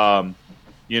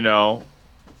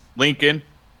 Lincoln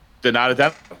did not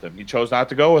identify with them. He chose not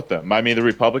to go with them. I mean, the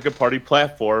Republican Party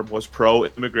platform was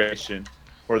pro-immigration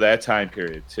for that time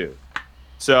period, too.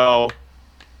 So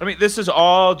I mean, this is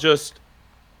all just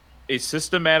a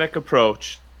systematic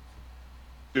approach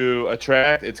to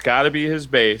attract. It's got to be his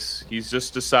base. He's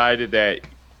just decided that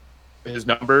his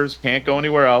numbers can't go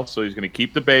anywhere else, so he's going to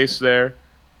keep the base there.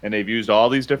 And they've used all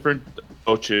these different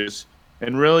approaches.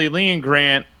 And really, Lee and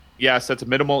Grant, yes, that's a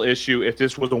minimal issue. If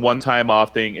this was a one-time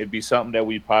off thing, it'd be something that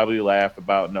we'd probably laugh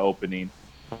about in the opening.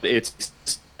 It's a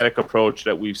systematic approach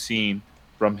that we've seen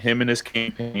from him and his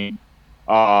campaign.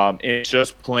 It's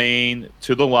just playing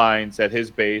to the lines that his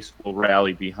base will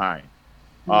rally behind.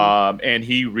 And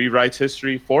he rewrites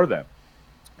history for them.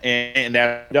 And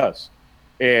that he does.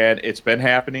 And it's been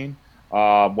happening,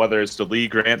 whether it's the Lee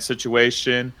Grant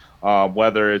situation,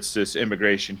 whether it's this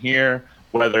immigration here,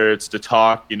 whether it's the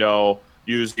talk,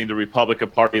 using the Republican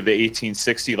Party of the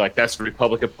 1860, like that's the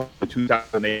Republican Party of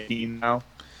 2018 now.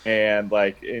 And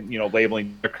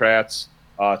labeling Democrats,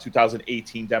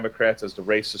 2018 Democrats as the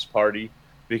racist party,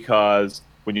 because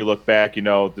when you look back,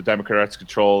 the Democrats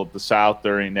controlled the South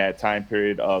during that time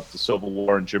period of the Civil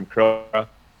War and Jim Crow. I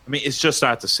mean, it's just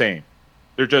not the same.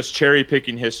 They're just cherry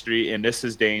picking history, and this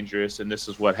is dangerous, and this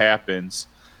is what happens.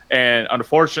 And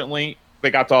unfortunately,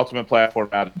 they got the ultimate platform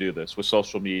now to do this with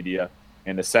social media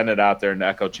and to send it out there in the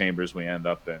echo chambers we end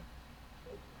up in.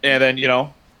 And then,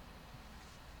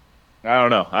 I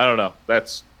don't know.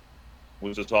 That's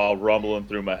was just all rumbling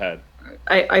through my head.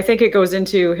 I think it goes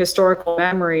into historical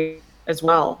memory as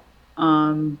well.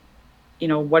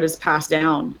 What is passed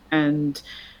down, and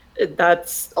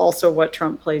that's also what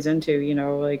Trump plays into.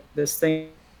 Like this thing,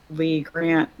 Lee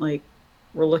Grant. Like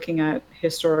we're looking at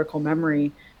historical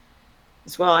memory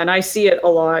as well, and I see it a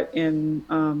lot in.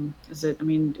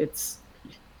 It's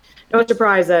no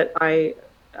surprise that I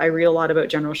read a lot about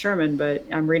General Sherman, but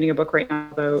I'm reading a book right now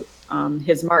about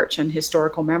his march and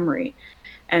historical memory,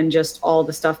 and just all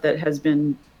the stuff that has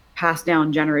been passed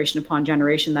down generation upon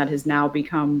generation that has now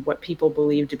become what people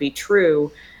believe to be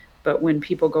true. But when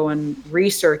people go and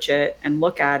research it and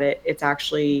look at it, it's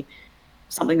actually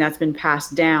something that's been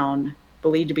passed down,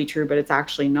 believed to be true, but it's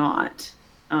actually not.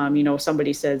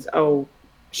 Somebody says, "Oh,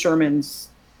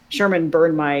 Sherman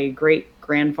burned my great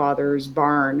grandfather's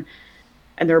barn,"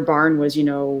 and their barn was,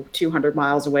 200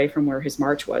 miles away from where his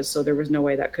march was. So there was no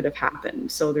way that could have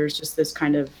happened. So there's just this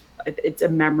kind of, it's a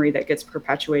memory that gets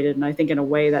perpetuated. And I think in a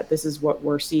way that this is what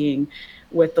we're seeing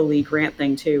with the Lee Grant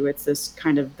thing too. It's this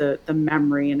kind of the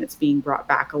memory, and it's being brought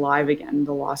back alive again,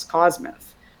 the lost cause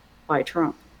myth by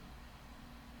Trump.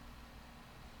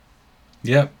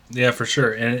 Yeah, for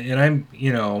sure. And I'm,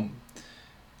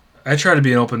 I try to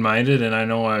be open-minded, and I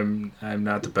know I'm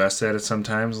not the best at it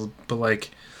sometimes, but like,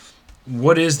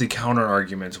 what is the counter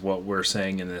argument to what we're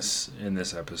saying in this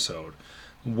episode?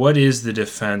 What is the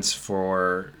defense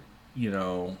for,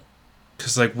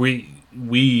 because like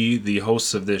we the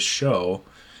hosts of this show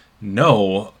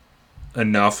know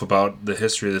enough about the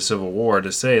history of the Civil War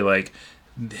to say like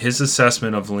his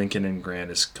assessment of Lincoln and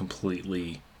Grant is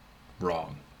completely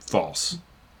wrong, false.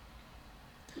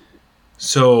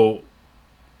 So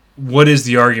what is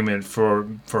the argument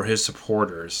for his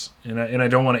supporters? And I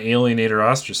don't want to alienate or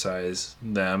ostracize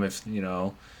them if,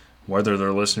 whether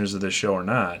they're listeners of this show or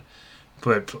not.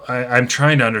 But I'm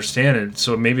trying to understand it,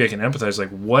 so maybe I can empathize.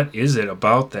 Like, what is it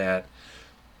about that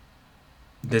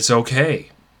that's okay?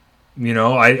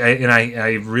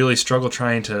 I really struggle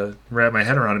trying to wrap my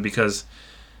head around it, because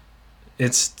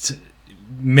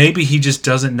maybe he just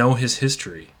doesn't know his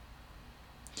history.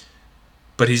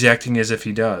 But he's acting as if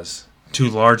he does to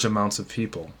large amounts of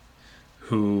people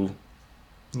who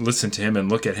listen to him and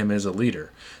look at him as a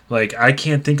leader. Like, I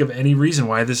can't think of any reason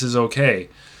why this is okay.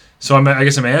 So I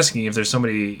guess I'm asking if there's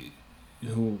somebody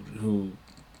who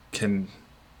can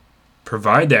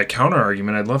provide that counter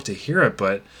argument. I'd love to hear it,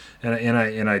 but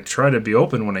and I try to be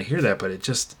open when I hear that, but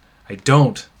I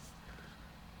don't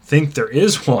think there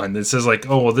is one that says like,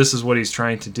 oh well, this is what he's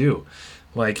trying to do.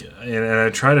 Like, and I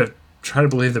try to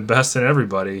believe the best in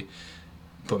everybody,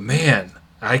 but man,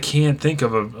 I can't think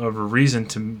of a reason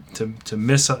to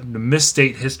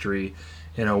misstate history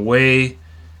in a way.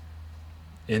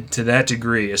 And to that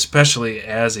degree, especially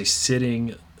as a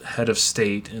sitting head of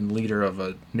state and leader of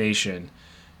a nation,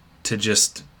 to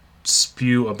just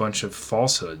spew a bunch of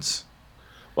falsehoods.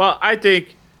 Well, I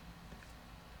think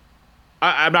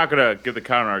I'm not going to give the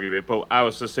counter argument, but I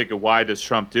was just thinking, why does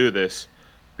Trump do this?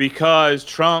 Because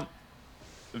Trump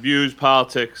views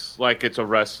politics like it's a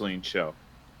wrestling show.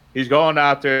 He's going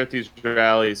out there at these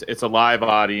rallies. It's a live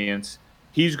audience.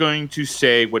 He's going to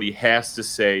say what he has to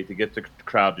say to get the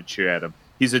crowd to cheer at him.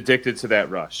 He's addicted to that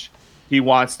rush. He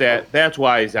wants that. That's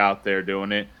why he's out there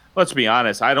doing it. Let's be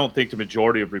honest. I don't think the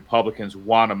majority of Republicans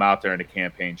want him out there in a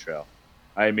campaign trail.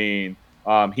 I mean,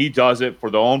 He does it for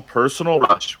the own personal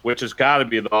rush, which has got to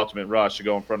be the ultimate rush to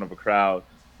go in front of a crowd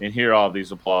and hear all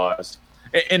these applause.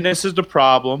 And this is the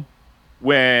problem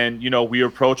when, we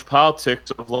approach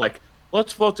politics of like,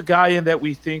 let's vote the guy in that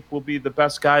we think will be the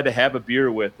best guy to have a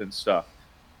beer with and stuff.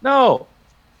 No,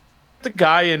 the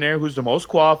guy in there who's the most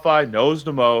qualified, knows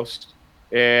the most,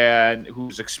 and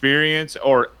who's experienced,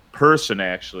 or person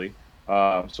actually.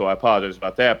 So I apologize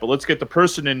about that. But let's get the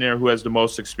person in there who has the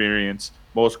most experience,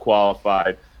 most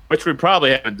qualified, which we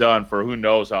probably haven't done for who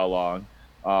knows how long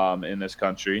in this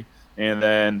country. And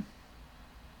then,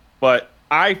 but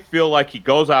I feel like he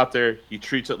goes out there, he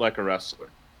treats it like a wrestler.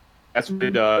 That's what he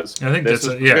does. I think this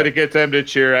that's is going to get them to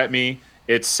cheer at me.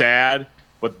 It's sad,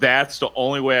 but that's the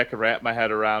only way I can wrap my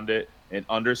head around it and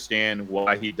understand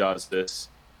why he does this.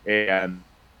 And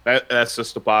that's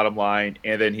just the bottom line.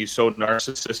 And then he's so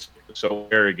narcissistic, so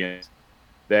arrogant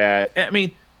that, I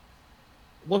mean,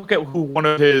 look at who one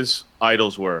of his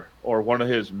idols were, or one of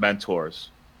his mentors,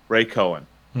 Ray Cohen.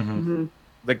 Mm-hmm.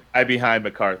 The guy behind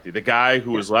McCarthy, the guy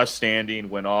who was left standing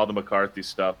when all the McCarthy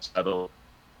stuff settled.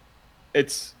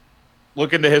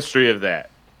 Look into history of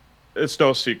that. It's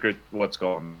no secret what's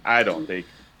going on, I don't think.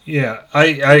 Yeah, I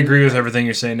agree with everything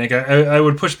you're saying, Nick. I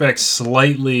would push back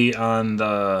slightly on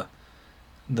the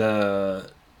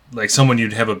like someone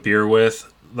you'd have a beer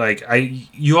with. Like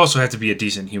you also have to be a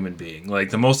decent human being, like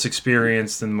the most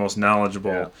experienced and the most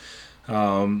knowledgeable.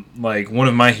 Yeah. Like one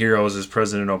of my heroes is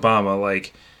President Obama.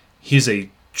 Like he's a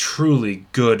truly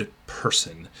good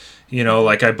person.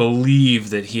 Like I believe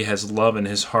that he has love in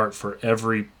his heart for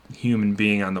every human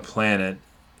being on the planet,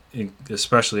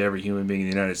 especially every human being in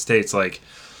the United States. Like,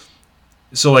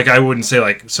 so like I wouldn't say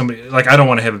like somebody, like I don't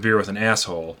want to have a beer with an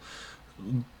asshole.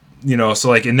 So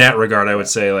like in that regard, I would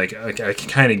say like I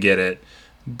kind of get it,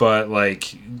 but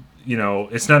like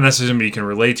it's not necessarily somebody you can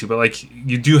relate to, but like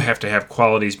you do have to have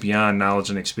qualities beyond knowledge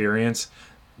and experience,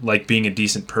 like being a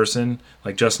decent person.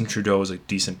 Like Justin Trudeau is a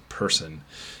decent person,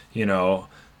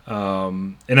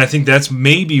 and I think that's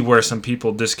maybe where some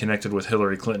people disconnected with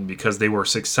Hillary Clinton, because they were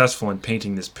successful in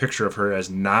painting this picture of her as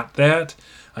not that.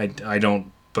 I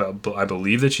don't, but I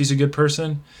believe that she's a good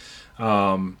person,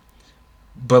 but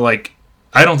like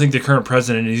I don't think the current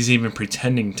president is even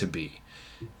pretending to be.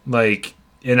 Like,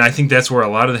 and I think that's where a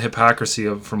lot of the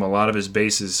hypocrisy from a lot of his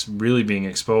base is really being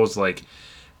exposed. Like,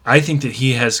 I think that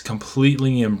he has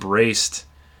completely embraced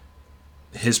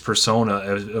his persona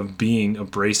of being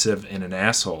abrasive and an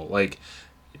asshole. Like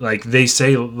they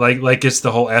say, like it's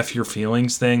the whole F your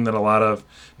feelings thing that a lot of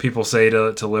people say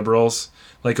to liberals.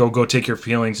 Like, oh, go take your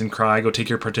feelings and cry. Go take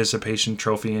your participation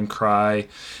trophy and cry.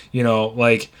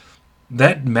 Like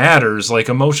that matters. Like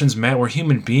emotions matter. We're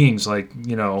human beings. Like,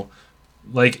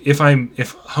 like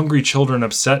if hungry children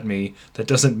upset me, that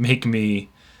doesn't make me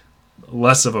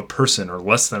less of a person or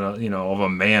less than of a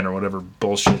man or whatever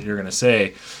bullshit you're gonna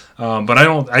say. But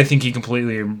I think he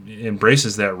completely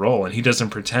embraces that role, and he doesn't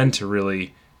pretend to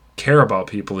really care about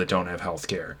people that don't have health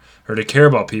care, or to care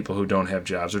about people who don't have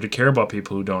jobs, or to care about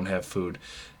people who don't have food,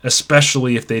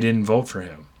 especially if they didn't vote for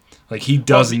him. Like, he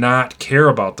does not care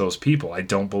about those people, I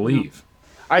don't believe.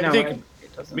 I think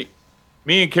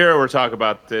me and Kara were talking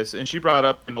about this, and she brought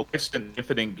up life's an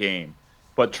infinite game.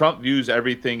 But Trump views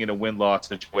everything in a win-loss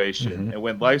situation. Mm-hmm. And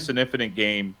when life's an infinite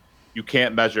game, you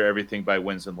can't measure everything by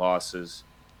wins and losses.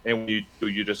 And when you do,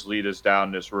 you just lead us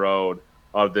down this road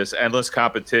of this endless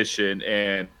competition.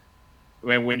 And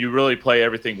when you really play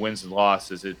everything wins and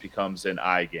losses, it becomes an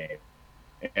I game.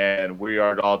 And we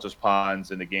are all just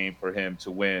pawns in the game for him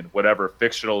to win whatever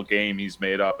fictional game he's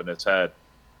made up in his head.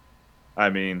 I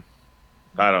mean,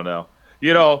 I don't know.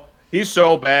 He's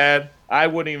so bad, I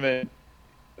wouldn't even...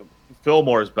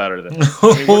 Fillmore's better than him.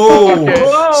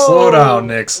 Slow down,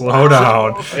 Nick. Slow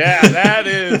down. Yeah, that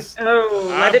is.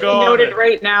 Let it be noted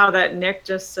right now that Nick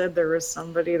just said there was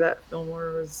somebody that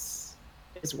Fillmore is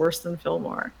worse than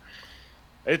Fillmore.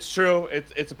 It's true.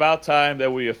 It's about time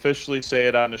that we officially say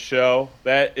it on the show.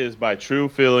 That is my true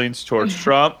feelings towards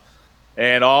Trump,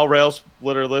 and all Rail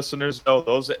Splitter listeners know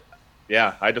those.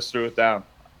 Yeah, I just threw it down.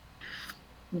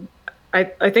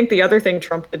 I think the other thing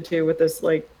Trump did too with this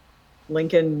like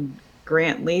Lincoln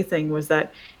Grant Lee thing was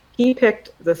that he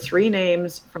picked the three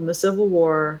names from the Civil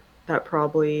War that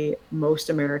probably most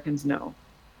Americans know.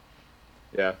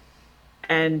 Yeah.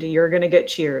 And you're going to get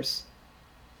cheers.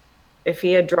 If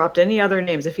he had dropped any other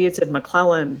names, if he had said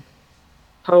McClellan,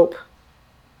 Pope,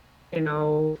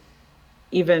 even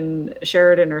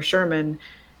Sheridan or Sherman,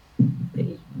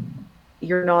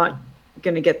 you're not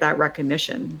going to get that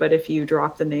recognition. But if you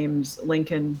drop the names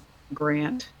Lincoln,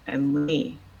 Grant, and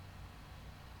Lee,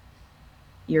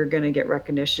 you're going to get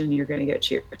recognition. You're going to get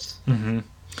cheers. Mm-hmm.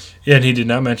 Yeah, and he did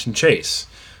not mention Chase,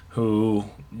 who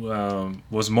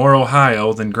was more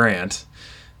Ohio than Grant,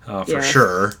 for Yes.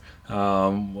 sure.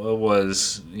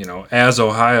 Was, as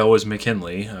Ohio as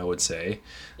McKinley, I would say.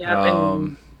 Yeah,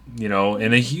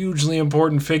 And a hugely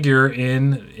important figure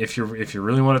in, if you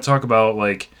really want to talk about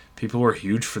like people who are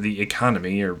huge for the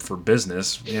economy or for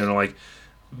business, like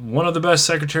one of the best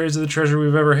secretaries of the Treasury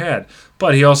we've ever had.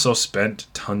 But he also spent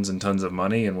tons and tons of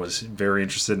money and was very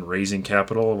interested in raising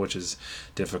capital, which is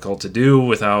difficult to do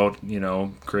without,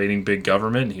 creating big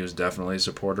government. He was definitely a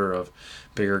supporter of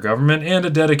bigger government and a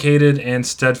dedicated and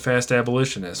steadfast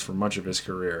abolitionist for much of his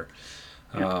career.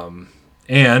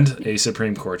 And a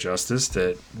Supreme Court justice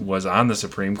that was on the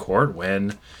Supreme Court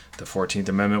when the 14th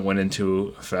Amendment went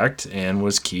into effect and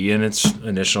was key in its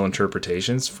initial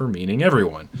interpretations for meaning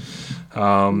everyone.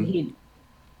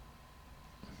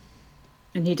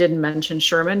 and he didn't mention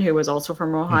Sherman, who was also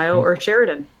from Ohio, or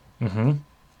Sheridan.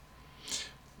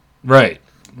 Right.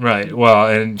 Well,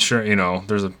 and sure,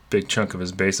 there's a big chunk of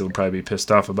his base that would probably be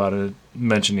pissed off about it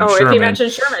mentioning Sherman. If he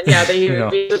mentioned Sherman, yeah, they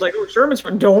would be like, "Oh, Sherman's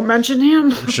from. Don't mention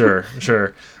him." Sure.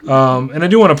 And I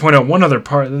do want to point out one other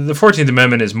part. The 14th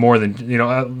Amendment is more than,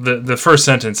 the first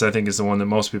sentence, I think, is the one that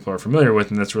most people are familiar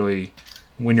with, and that's really,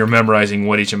 when you're memorizing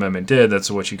what each amendment did, that's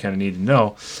what you kind of need to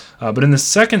know. But in the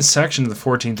second section of the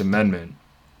 14th Amendment,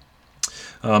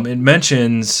 it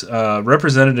mentions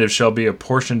representatives shall be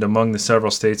apportioned among the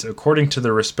several states according to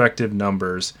their respective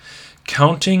numbers,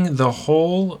 counting the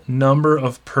whole number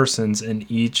of persons in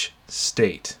each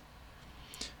state.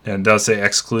 And it does say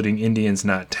excluding Indians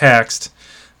not taxed,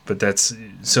 but that's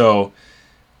so.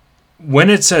 When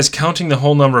it says counting the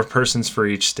whole number of persons for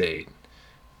each state,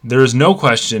 there is no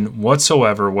question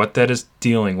whatsoever what that is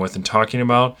dealing with and talking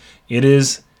about. It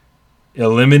is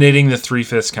eliminating the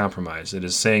 3/5 compromise. It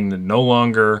is saying that no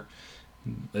longer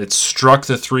it struck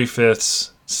the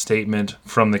 3/5 statement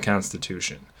from the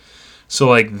Constitution. So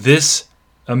like this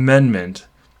amendment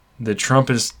that Trump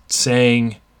is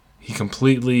saying he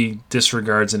completely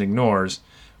disregards and ignores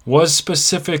was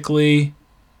specifically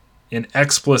and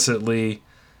explicitly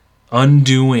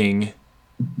undoing,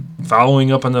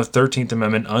 following up on the 13th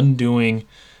Amendment, undoing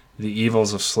the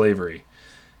evils of slavery,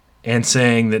 and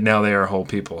saying that now they are whole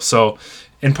people. So,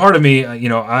 and part of me,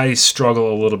 I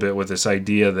struggle a little bit with this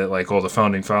idea that like, the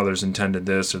Founding Fathers intended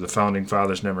this or the Founding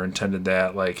Fathers never intended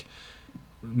that. Like,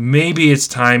 maybe it's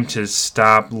time to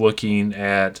stop looking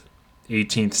at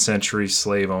 18th century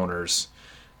slave owners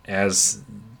as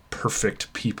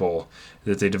perfect people,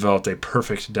 that they developed a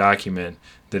perfect document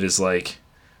that is like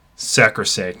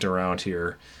sacrosanct around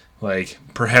here. Like,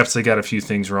 perhaps they got a few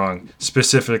things wrong,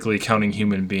 specifically counting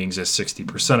human beings as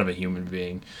 60% of a human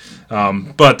being.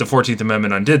 But the 14th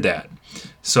Amendment undid that.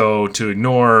 So to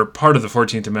ignore part of the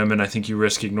 14th Amendment, I think you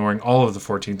risk ignoring all of the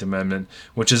 14th Amendment,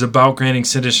 which is about granting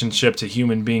citizenship to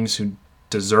human beings who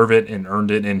deserve it and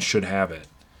earned it and should have it.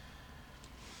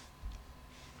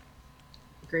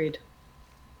 Agreed.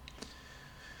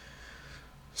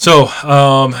 So,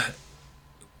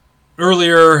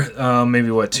 earlier, maybe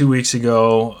 2 weeks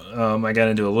ago, I got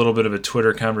into a little bit of a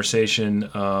Twitter conversation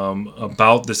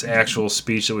about this actual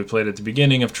speech that we played at the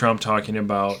beginning of Trump talking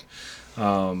about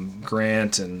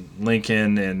Grant and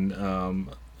Lincoln, and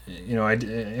I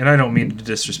don't mean to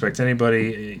disrespect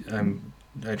anybody.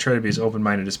 I try to be as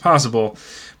open-minded as possible,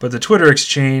 but the Twitter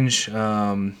exchange,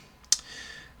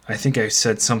 I think I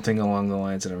said something along the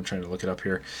lines, and I'm trying to look it up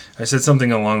here. I said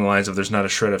something along the lines of there's not a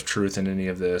shred of truth in any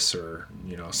of this, or,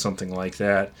 something like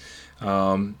that.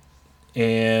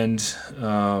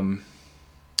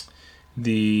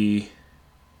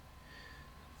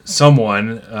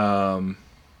 Someone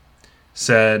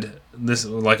said this,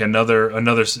 like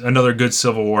another good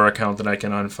Civil War account that I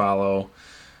can unfollow,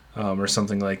 or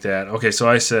something like that. Okay, so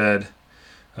I said,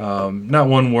 not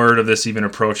one word of this even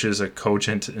approaches a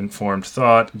cogent, informed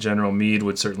thought. General Meade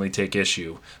would certainly take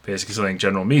issue. Basically saying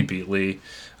General Meade beat Lee.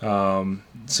 And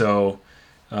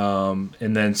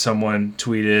then someone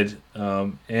tweeted,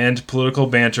 and political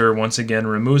banter once again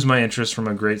removes my interest from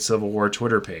a great Civil War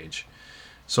Twitter page.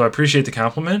 So I appreciate the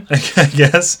compliment, I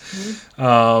guess.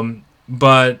 Mm-hmm.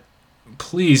 But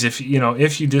please, if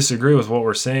you disagree with what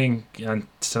we're saying on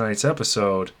tonight's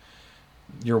episode,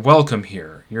 you're welcome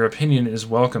here. Your opinion is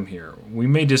welcome here. We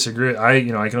may disagree. I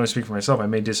can only speak for myself. I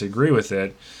may disagree with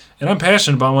it, and I'm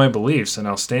passionate about my beliefs, and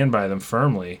I'll stand by them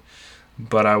firmly.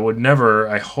 But I would never,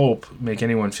 I hope, make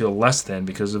anyone feel less than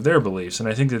because of their beliefs. And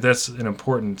I think that that's an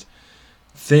important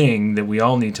thing that we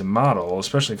all need to model,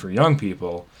 especially for young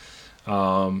people.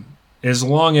 As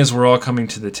long as we're all coming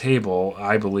to the table,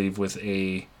 I believe, with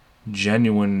a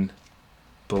genuine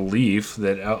belief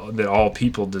that all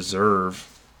people deserve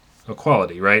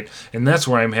equality, right? And that's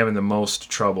where I'm having the most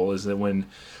trouble, is that when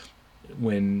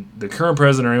the current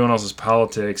president or anyone else's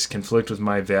politics conflict with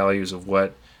my values of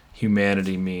what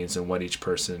humanity means and what each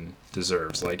person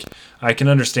deserves. Like, I can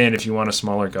understand if you want a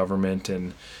smaller government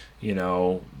and, you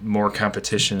know, more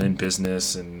competition in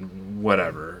business and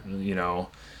whatever, you know,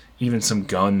 even some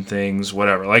gun things,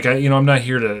 whatever. Like, I'm not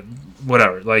here to,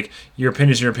 whatever. Like, your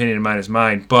opinion is your opinion and mine is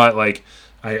mine. But, like,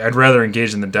 I'd rather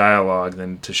engage in the dialogue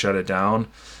than to shut it down.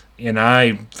 And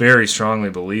I very strongly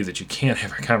believe that you can't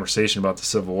have a conversation about the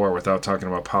Civil War without talking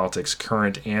about politics,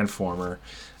 current and former,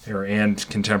 and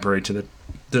contemporary to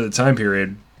the time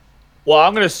period. Well,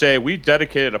 I'm going to say we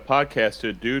dedicated a podcast to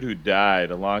a dude who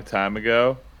died a long time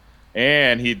ago,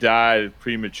 and he died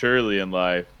prematurely in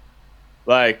life.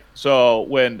 Like, so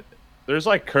when there's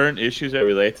like current issues that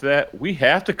relate to that, we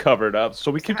have to cover it up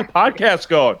so we keep the podcast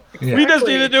going. Yeah. We just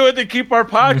need to do it to keep our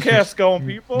podcast going,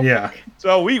 people. Yeah.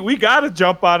 So we got to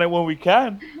jump on it when we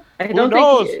can. I Who don't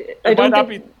knows? think. It I might don't not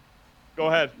think. be. Go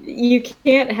ahead. You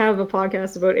can't have a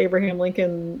podcast about Abraham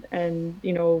Lincoln and,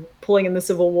 you know, pulling in the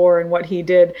Civil War and what he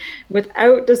did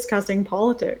without discussing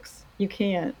politics. You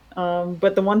can't.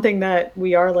 But the one thing that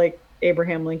we are like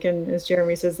Abraham Lincoln, as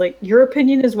Jeremy says, like, your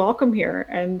opinion is welcome here,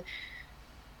 and,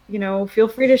 you know, feel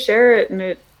free to share it.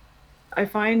 And I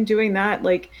find doing that,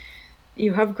 like,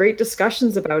 you have great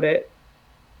discussions about it,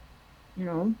 you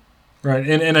know. Right.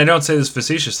 And I don't say this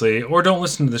facetiously, or don't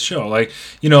listen to the show. Like,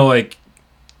 you know, like,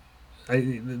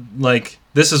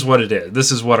 this is what it is.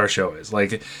 This is what our show is.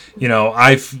 Like, you know,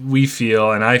 we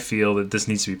feel, and I feel that this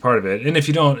needs to be part of it. And if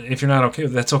you're not okay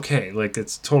with it, that's okay. Like,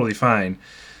 it's totally fine.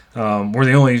 We're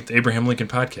the only Abraham Lincoln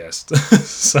podcast.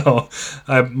 So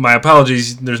my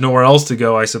apologies. There's nowhere else to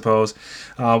go, I suppose.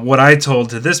 What I told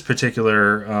to this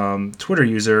particular Twitter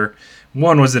user,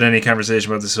 one, was that any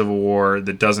conversation about the Civil War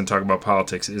that doesn't talk about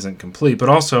politics isn't complete. But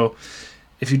also,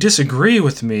 if you disagree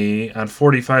with me on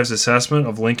 45's assessment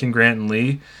of Lincoln, Grant, and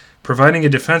Lee, providing a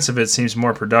defense of it seems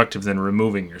more productive than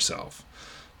removing yourself.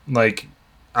 Like,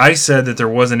 I said that there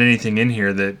wasn't anything in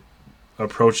here that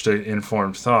approached an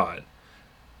informed thought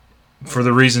for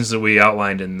the reasons that we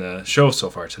outlined in the show so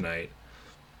far tonight.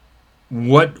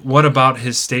 What about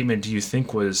his statement do you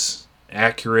think was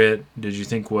accurate? Did you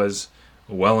think was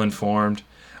well-informed?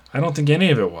 I don't think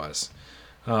any of it was.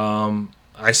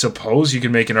 I suppose you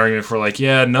could make an argument for, like,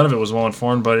 yeah, none of it was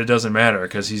well-informed, but it doesn't matter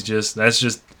because that's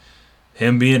just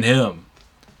him being him.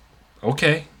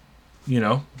 Okay. You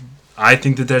know, I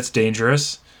think that that's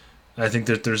dangerous. I think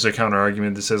that there's a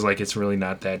counter-argument that says, like, it's really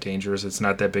not that dangerous. It's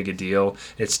not that big a deal.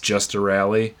 It's just a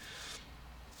rally.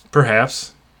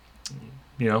 Perhaps.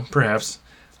 You know, perhaps.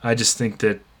 I just think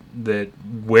that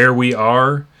where we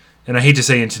are, and I hate to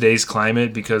say in today's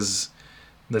climate because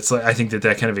that's like, I think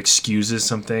that kind of excuses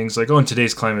some things. Like, oh, in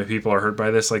today's climate, people are hurt by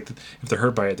this. Like, if they're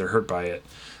hurt by it, they're hurt by it.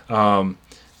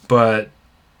 But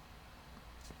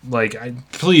like,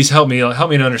 please help me to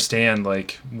understand,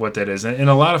 like, what that is. And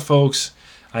a lot of folks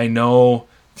I know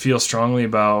feel strongly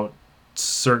about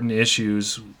certain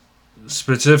issues,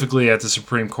 specifically at the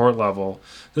Supreme Court level,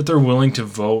 that they're willing to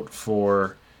vote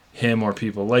for him or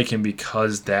people like him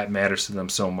because that matters to them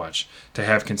so much, to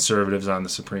have conservatives on the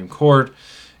Supreme Court,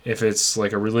 if it's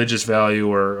like a religious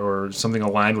value or something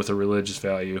aligned with a religious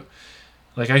value.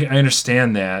 Like, I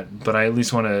understand that, but I at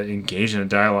least want to engage in a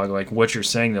dialogue. Like, what you're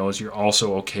saying, though, is you're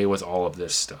also okay with all of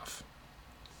this stuff.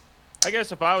 I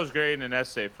guess if I was grading an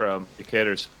essay from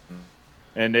Decatur's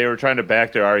and they were trying to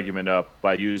back their argument up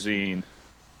by using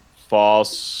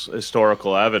false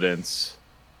historical evidence,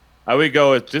 I would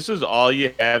go, if this is all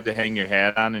you have to hang your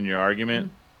hat on in your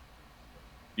argument,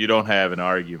 you don't have an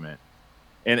argument.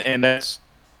 And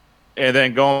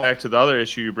then going back to the other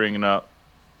issue you're bringing up,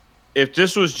 if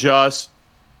this was just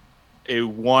a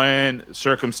one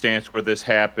circumstance where this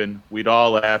happened, we'd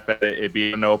all laugh at it. It'd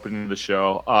be an opening of the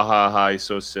show. Ah ha ha, he's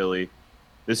so silly.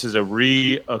 This is a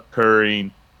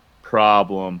reoccurring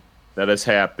problem that has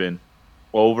happened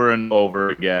over and over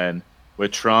again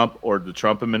with Trump or the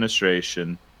Trump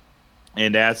administration,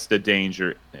 and that's the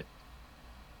danger in it.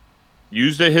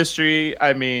 Use the history.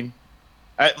 I mean,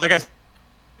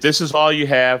 this is all you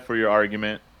have for your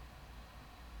argument.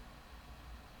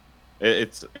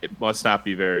 It must not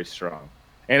be very strong.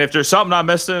 And if there's something I'm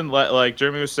missing, like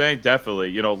Jeremy was saying,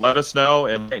 definitely, let us know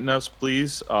and enlighten us,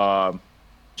 please.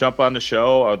 Jump on the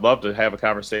show. I'd love to have a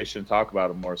conversation, talk about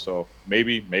it more. So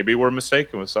maybe we're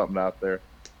mistaken with something out there.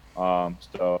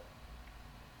 So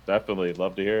definitely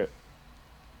love to hear it.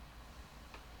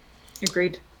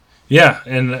 Agreed. Yeah,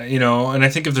 and and I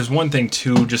think if there's one thing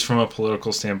too, just from a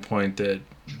political standpoint, that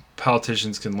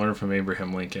politicians can learn from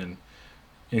Abraham Lincoln,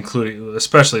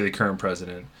 especially the current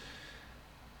president,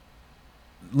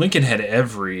 Lincoln had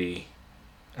every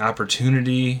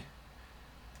opportunity,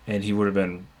 and he would have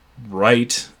been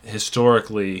right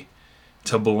historically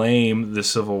to blame the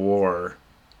Civil War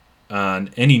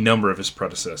on any number of his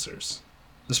predecessors,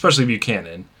 especially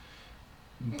Buchanan,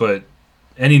 but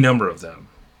any number of them.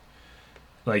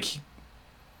 Like,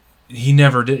 he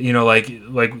never did,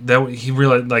 like that. He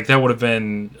realized, like, that would have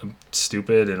been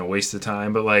stupid and a waste of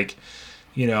time. But, like,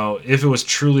 if it was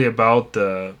truly about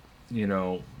the,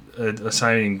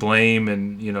 assigning blame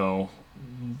and,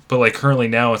 but, like, currently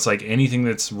now it's like anything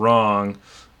that's wrong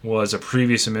was a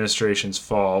previous administration's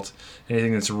fault.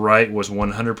 Anything that's right was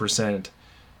 100%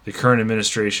 the current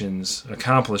administration's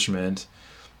accomplishment.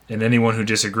 And anyone who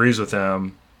disagrees with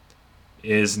them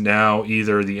is now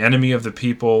either the enemy of the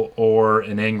people or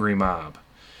an angry mob.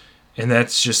 And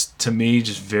that's just, to me,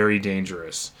 just very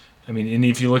dangerous. I mean, and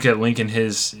if you look at Lincoln,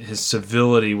 his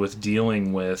civility with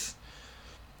dealing with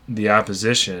the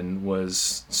opposition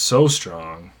was so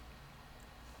strong.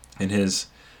 And his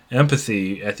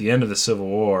empathy at the end of the Civil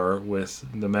War with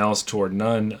the malice toward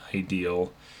none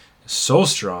ideal is so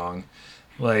strong.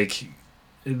 Like,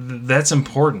 that's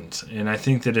important, and I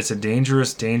think that it's a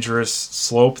dangerous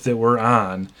slope that we're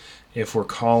on if we're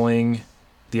calling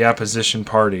the opposition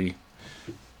party,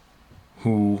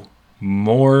 who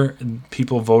more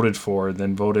people voted for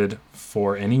than voted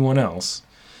for anyone else,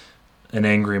 an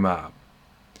angry mob.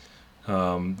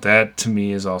 That, to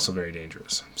me, is also very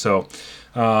dangerous. So,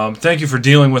 thank you for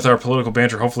dealing with our political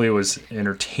banter. Hopefully it was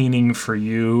entertaining for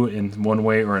you in one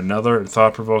way or another, and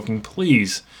thought-provoking.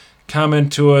 Please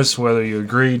comment to us whether you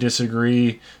agree,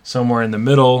 disagree, somewhere in the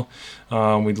middle.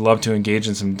 We'd love to engage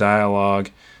in some dialogue.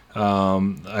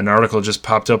 An article just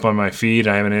popped up on my feed.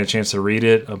 I haven't had a chance to read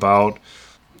it about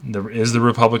is the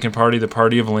Republican Party the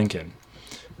party of Lincoln?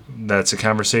 That's a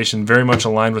conversation very much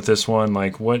aligned with this one.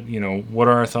 Like, what are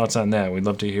our thoughts on that? We'd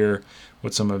love to hear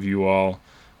what some of you all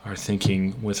are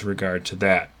thinking with regard to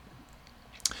that.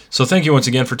 So thank you once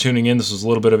again for tuning in. This was a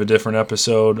little bit of a different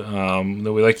episode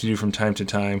that we like to do from time to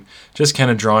time, just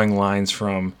kind of drawing lines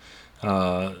from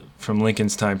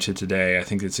Lincoln's time to today. I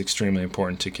think it's extremely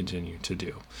important to continue to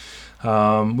do.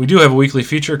 We do have a weekly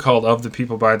feature called Of the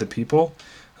People, by the People.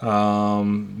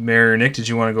 Mary or Nick, did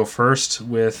you want to go first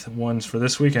with ones for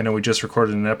this week? I know we just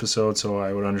recorded an episode, so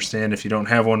I would understand if you don't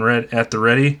have one at the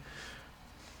ready.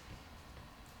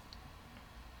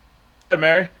 Hey,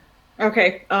 Mary.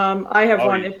 Okay, I have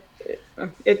one.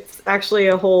 It's actually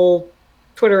a whole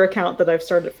Twitter account that I've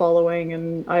started following,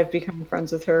 and I've become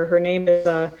friends with her. Her name is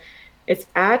it's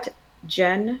at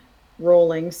Jen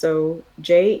Rowling, so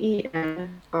JenRoling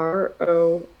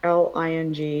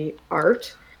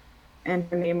art, and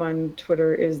her name on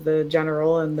Twitter is the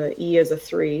General, and the E is a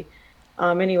 3.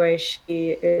 Anyway,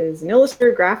 she is an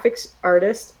illustrator, graphics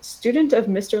artist, student of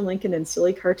Mr. Lincoln, and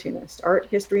silly cartoonist. Art,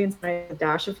 history, and science, a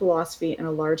dash of philosophy, and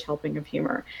a large helping of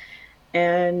humor.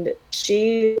 And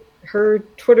her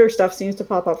Twitter stuff seems to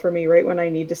pop up for me right when I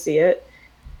need to see it.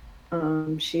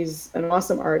 She's an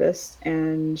awesome artist,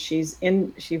 and she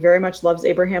very much loves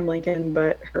Abraham Lincoln,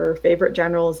 but her favorite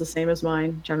general is the same as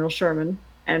mine, General Sherman.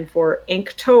 And for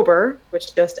Inktober,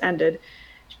 which just ended,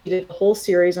 she did a whole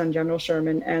series on General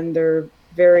Sherman, and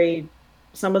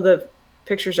some of the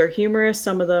pictures are humorous,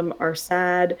 some of them are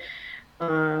sad,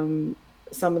 some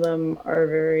of them are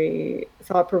very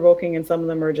thought-provoking, and some of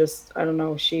them are just, I don't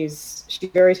know, she's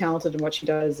very talented in what she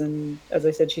does. And as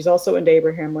I said, she's also into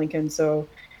Abraham Lincoln, so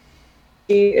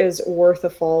she is worth a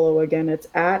follow. Again, it's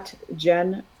at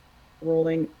Jen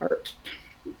Rowling Art.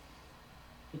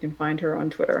 You can find her on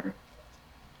Twitter.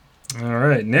 All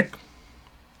right, Nick?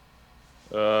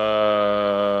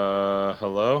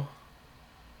 Hello?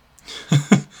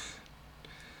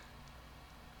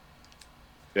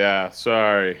 Yeah,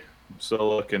 sorry. I'm still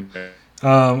looking here.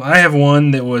 I have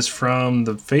one that was from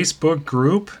the Facebook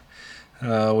group,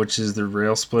 which is the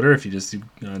Rail Splitter. If you just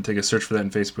take a search for that in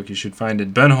Facebook, you should find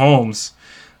it. Ben Holmes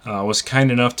was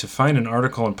kind enough to find an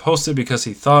article and post it because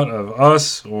he thought of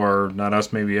us, or not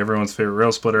us, maybe everyone's favorite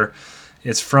Rail Splitter.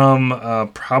 It's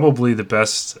from probably the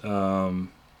best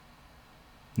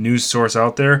news source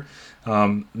out there.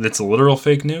 That's literal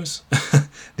fake news.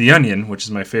 The Onion, which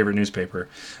is my favorite newspaper.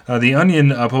 The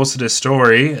Onion posted a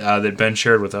story that Ben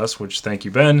shared with us, which thank you,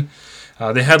 Ben.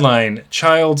 The headline,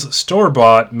 Child's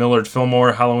Store-Bought Millard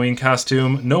Fillmore Halloween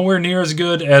Costume Nowhere Near as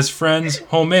Good as Friend's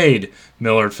Homemade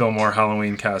Millard Fillmore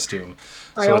Halloween Costume.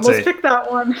 I almost picked that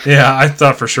one. Yeah, I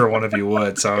thought for sure one of you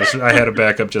would, so I had a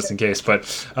backup just in case. But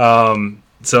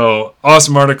so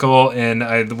awesome article,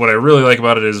 and what I really like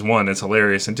about it is, one, it's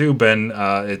hilarious, and two, Ben,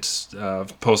 it's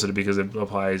posted it because it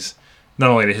applies not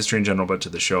only to history in general, but to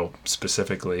the show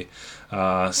specifically.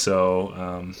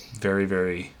 Very,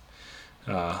 very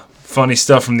funny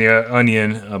stuff from the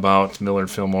Onion about Millard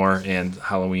Fillmore and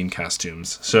Halloween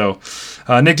costumes. So,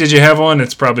 Nick, did you have one?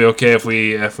 It's probably okay if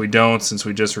we don't, since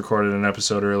we just recorded an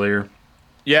episode earlier.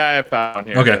 Yeah, I found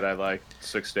here Okay. that I liked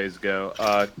 6 days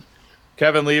ago.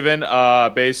 Kevin Levin,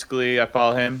 basically, I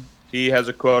follow him. He has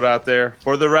a quote out there.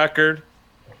 For the record,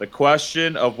 the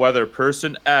question of whether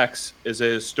person X is a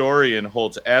historian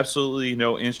holds absolutely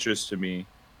no interest to me.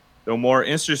 The more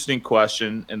interesting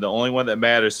question, and the only one that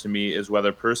matters to me, is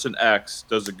whether person X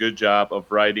does a good job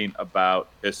of writing about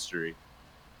history.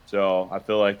 So I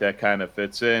feel like that kind of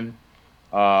fits in.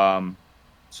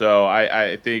 So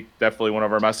I think definitely one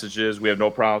of our messages, we have no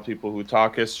problem with people who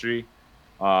talk history,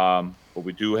 but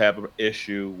we do have an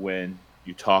issue when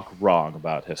you talk wrong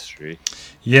about history.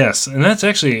 Yes, and that's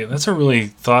a really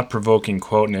thought-provoking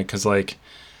quote, Nick, because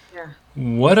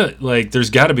there's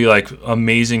got to be like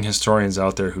amazing historians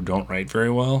out there who don't write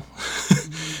very well.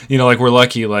 We're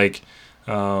lucky,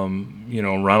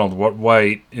 Ronald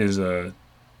White is a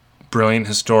brilliant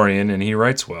historian and he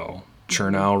writes well.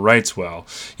 Chernow writes well,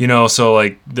 so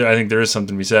I think there is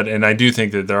something to be said, and I do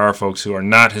think that there are folks who are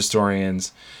not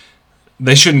historians.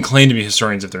 They shouldn't claim to be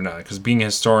historians if they're not, because being a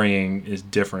historian is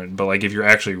different. But if you're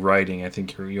actually writing, I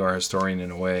think you are a historian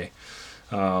in a way.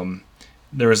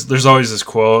 There's always this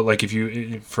quote, if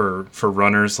you for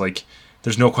runners,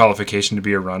 there's no qualification to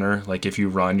be a runner. If you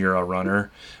run, you're a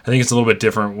runner. I think it's a little bit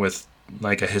different with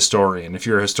a historian. If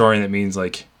you're a historian, that means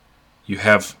you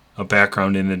have a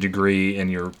background in a degree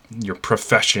and your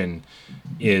profession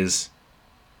is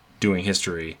doing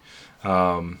history.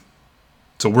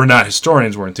 So we're not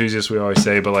historians, we're enthusiasts, we always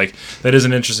say, but that is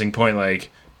an interesting point. I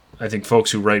think folks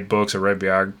who write books or write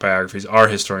biographies are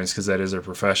historians because that is their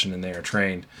profession and they are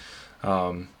trained.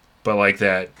 But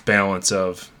that balance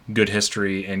of good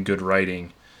history and good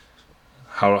writing,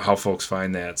 how folks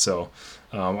find that. So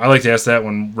I like to ask that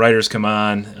when writers come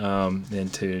on,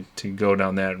 and to go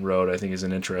down that road, I think is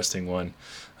an interesting one.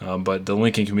 But the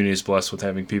Lincoln community is blessed with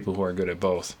having people who are good at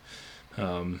both.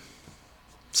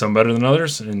 Some better than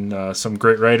others, and some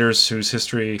great writers whose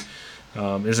history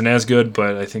isn't as good,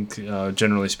 but I think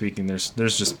generally speaking, there's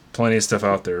just plenty of stuff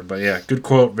out there. But yeah, good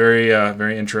quote, very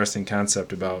very interesting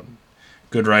concept about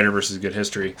good writer versus good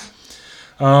history.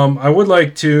 I would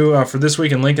like to, for This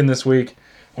Week in Lincoln this week,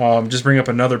 just bring up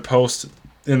another post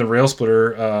in the Rail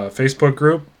Splitter Facebook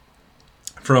group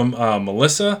from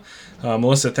Melissa.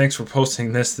 Melissa, thanks for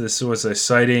posting this. This was a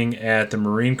sighting at the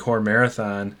Marine Corps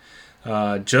Marathon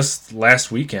just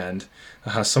last weekend.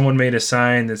 Someone made a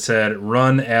sign that said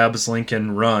 "Run, Abs,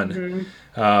 Lincoln, Run,"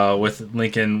 with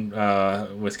Lincoln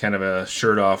with kind of a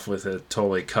shirt off with a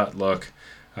totally cut look,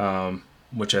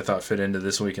 which I thought fit into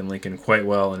This Week in Lincoln quite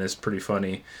well and is pretty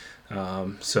funny.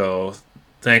 So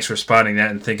thanks for spotting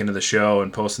that and thinking of the show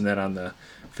and posting that on the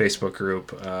Facebook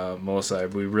group, Melissa.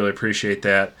 We really appreciate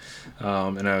that,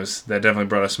 and that definitely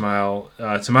brought a smile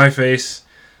to my face,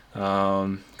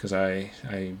 because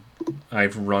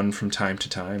I've run from time to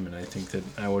time, and I think that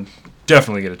I would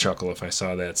definitely get a chuckle if I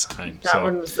saw that sign.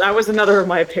 That was another of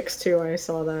my picks too. I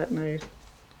saw that and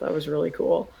that was really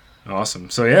cool. Awesome.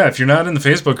 So yeah, if you're not in the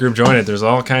Facebook group, join it. There's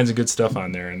all kinds of good stuff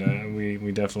on there, and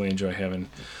we definitely enjoy having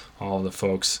all the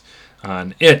folks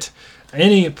on it.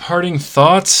 Any parting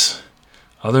thoughts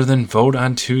other than vote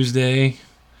on Tuesday?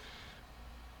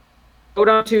 Vote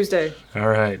on Tuesday. All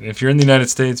right. If you're in the United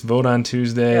States, vote on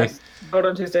Tuesday. Yes, vote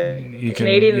on Tuesday.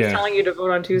 Canadian is telling you to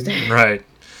vote on Tuesday. Right.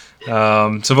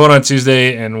 So vote on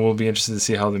Tuesday, and we'll be interested to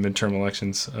see how the midterm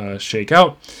elections shake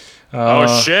out.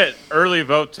 Shit. Early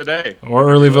vote today.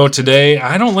 Or early vote today.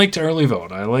 I don't like to early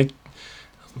vote. I like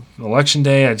election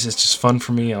day. It's just fun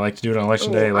for me. I like to do it on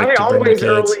election day. I like to bring the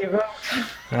kids. Early vote.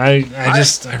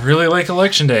 I really like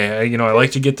election day. I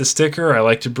like to get the sticker. I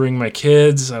like to bring my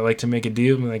kids. I like to make a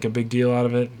big deal out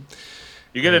of it.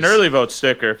 You get an early vote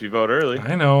sticker if you vote early.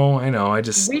 I know.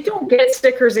 We don't get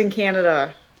stickers in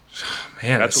Canada.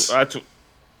 Man, that's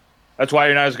why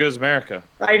you're not as good as America.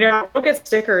 I know. Don't get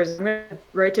stickers. I'm going to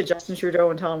write to Justin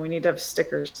Trudeau and tell him we need to have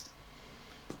stickers.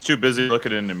 Too busy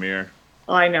looking in the mirror.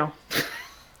 I know.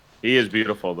 He is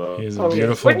beautiful, though. He is a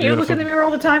beautiful, Wouldn't you look in the mirror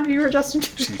all the time if you were Justin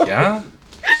Trudeau? Yeah.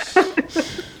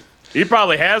 He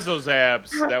probably has those abs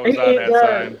that was on that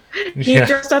sign. He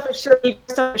dressed up as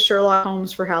Sherlock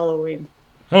Holmes for Halloween.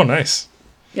 Oh, nice.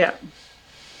 Yeah.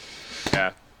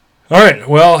 Yeah. All right.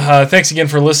 Well, thanks again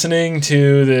for listening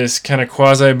to this kind of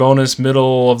quasi-bonus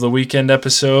middle of the weekend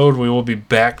episode. We will be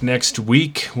back next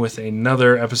week with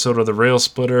another episode of the Rail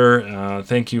Splitter.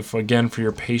 Thank you again for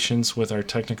your patience with our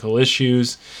technical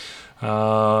issues.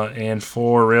 And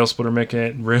for Rail Splitter Nick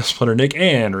and Rail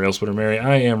Splitter Mary,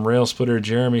 I am Rail Splitter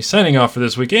Jeremy, signing off for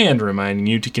this week and reminding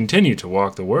you to continue to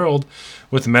walk the world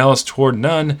with malice toward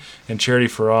none and charity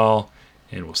for all.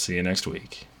 And we'll see you next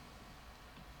week.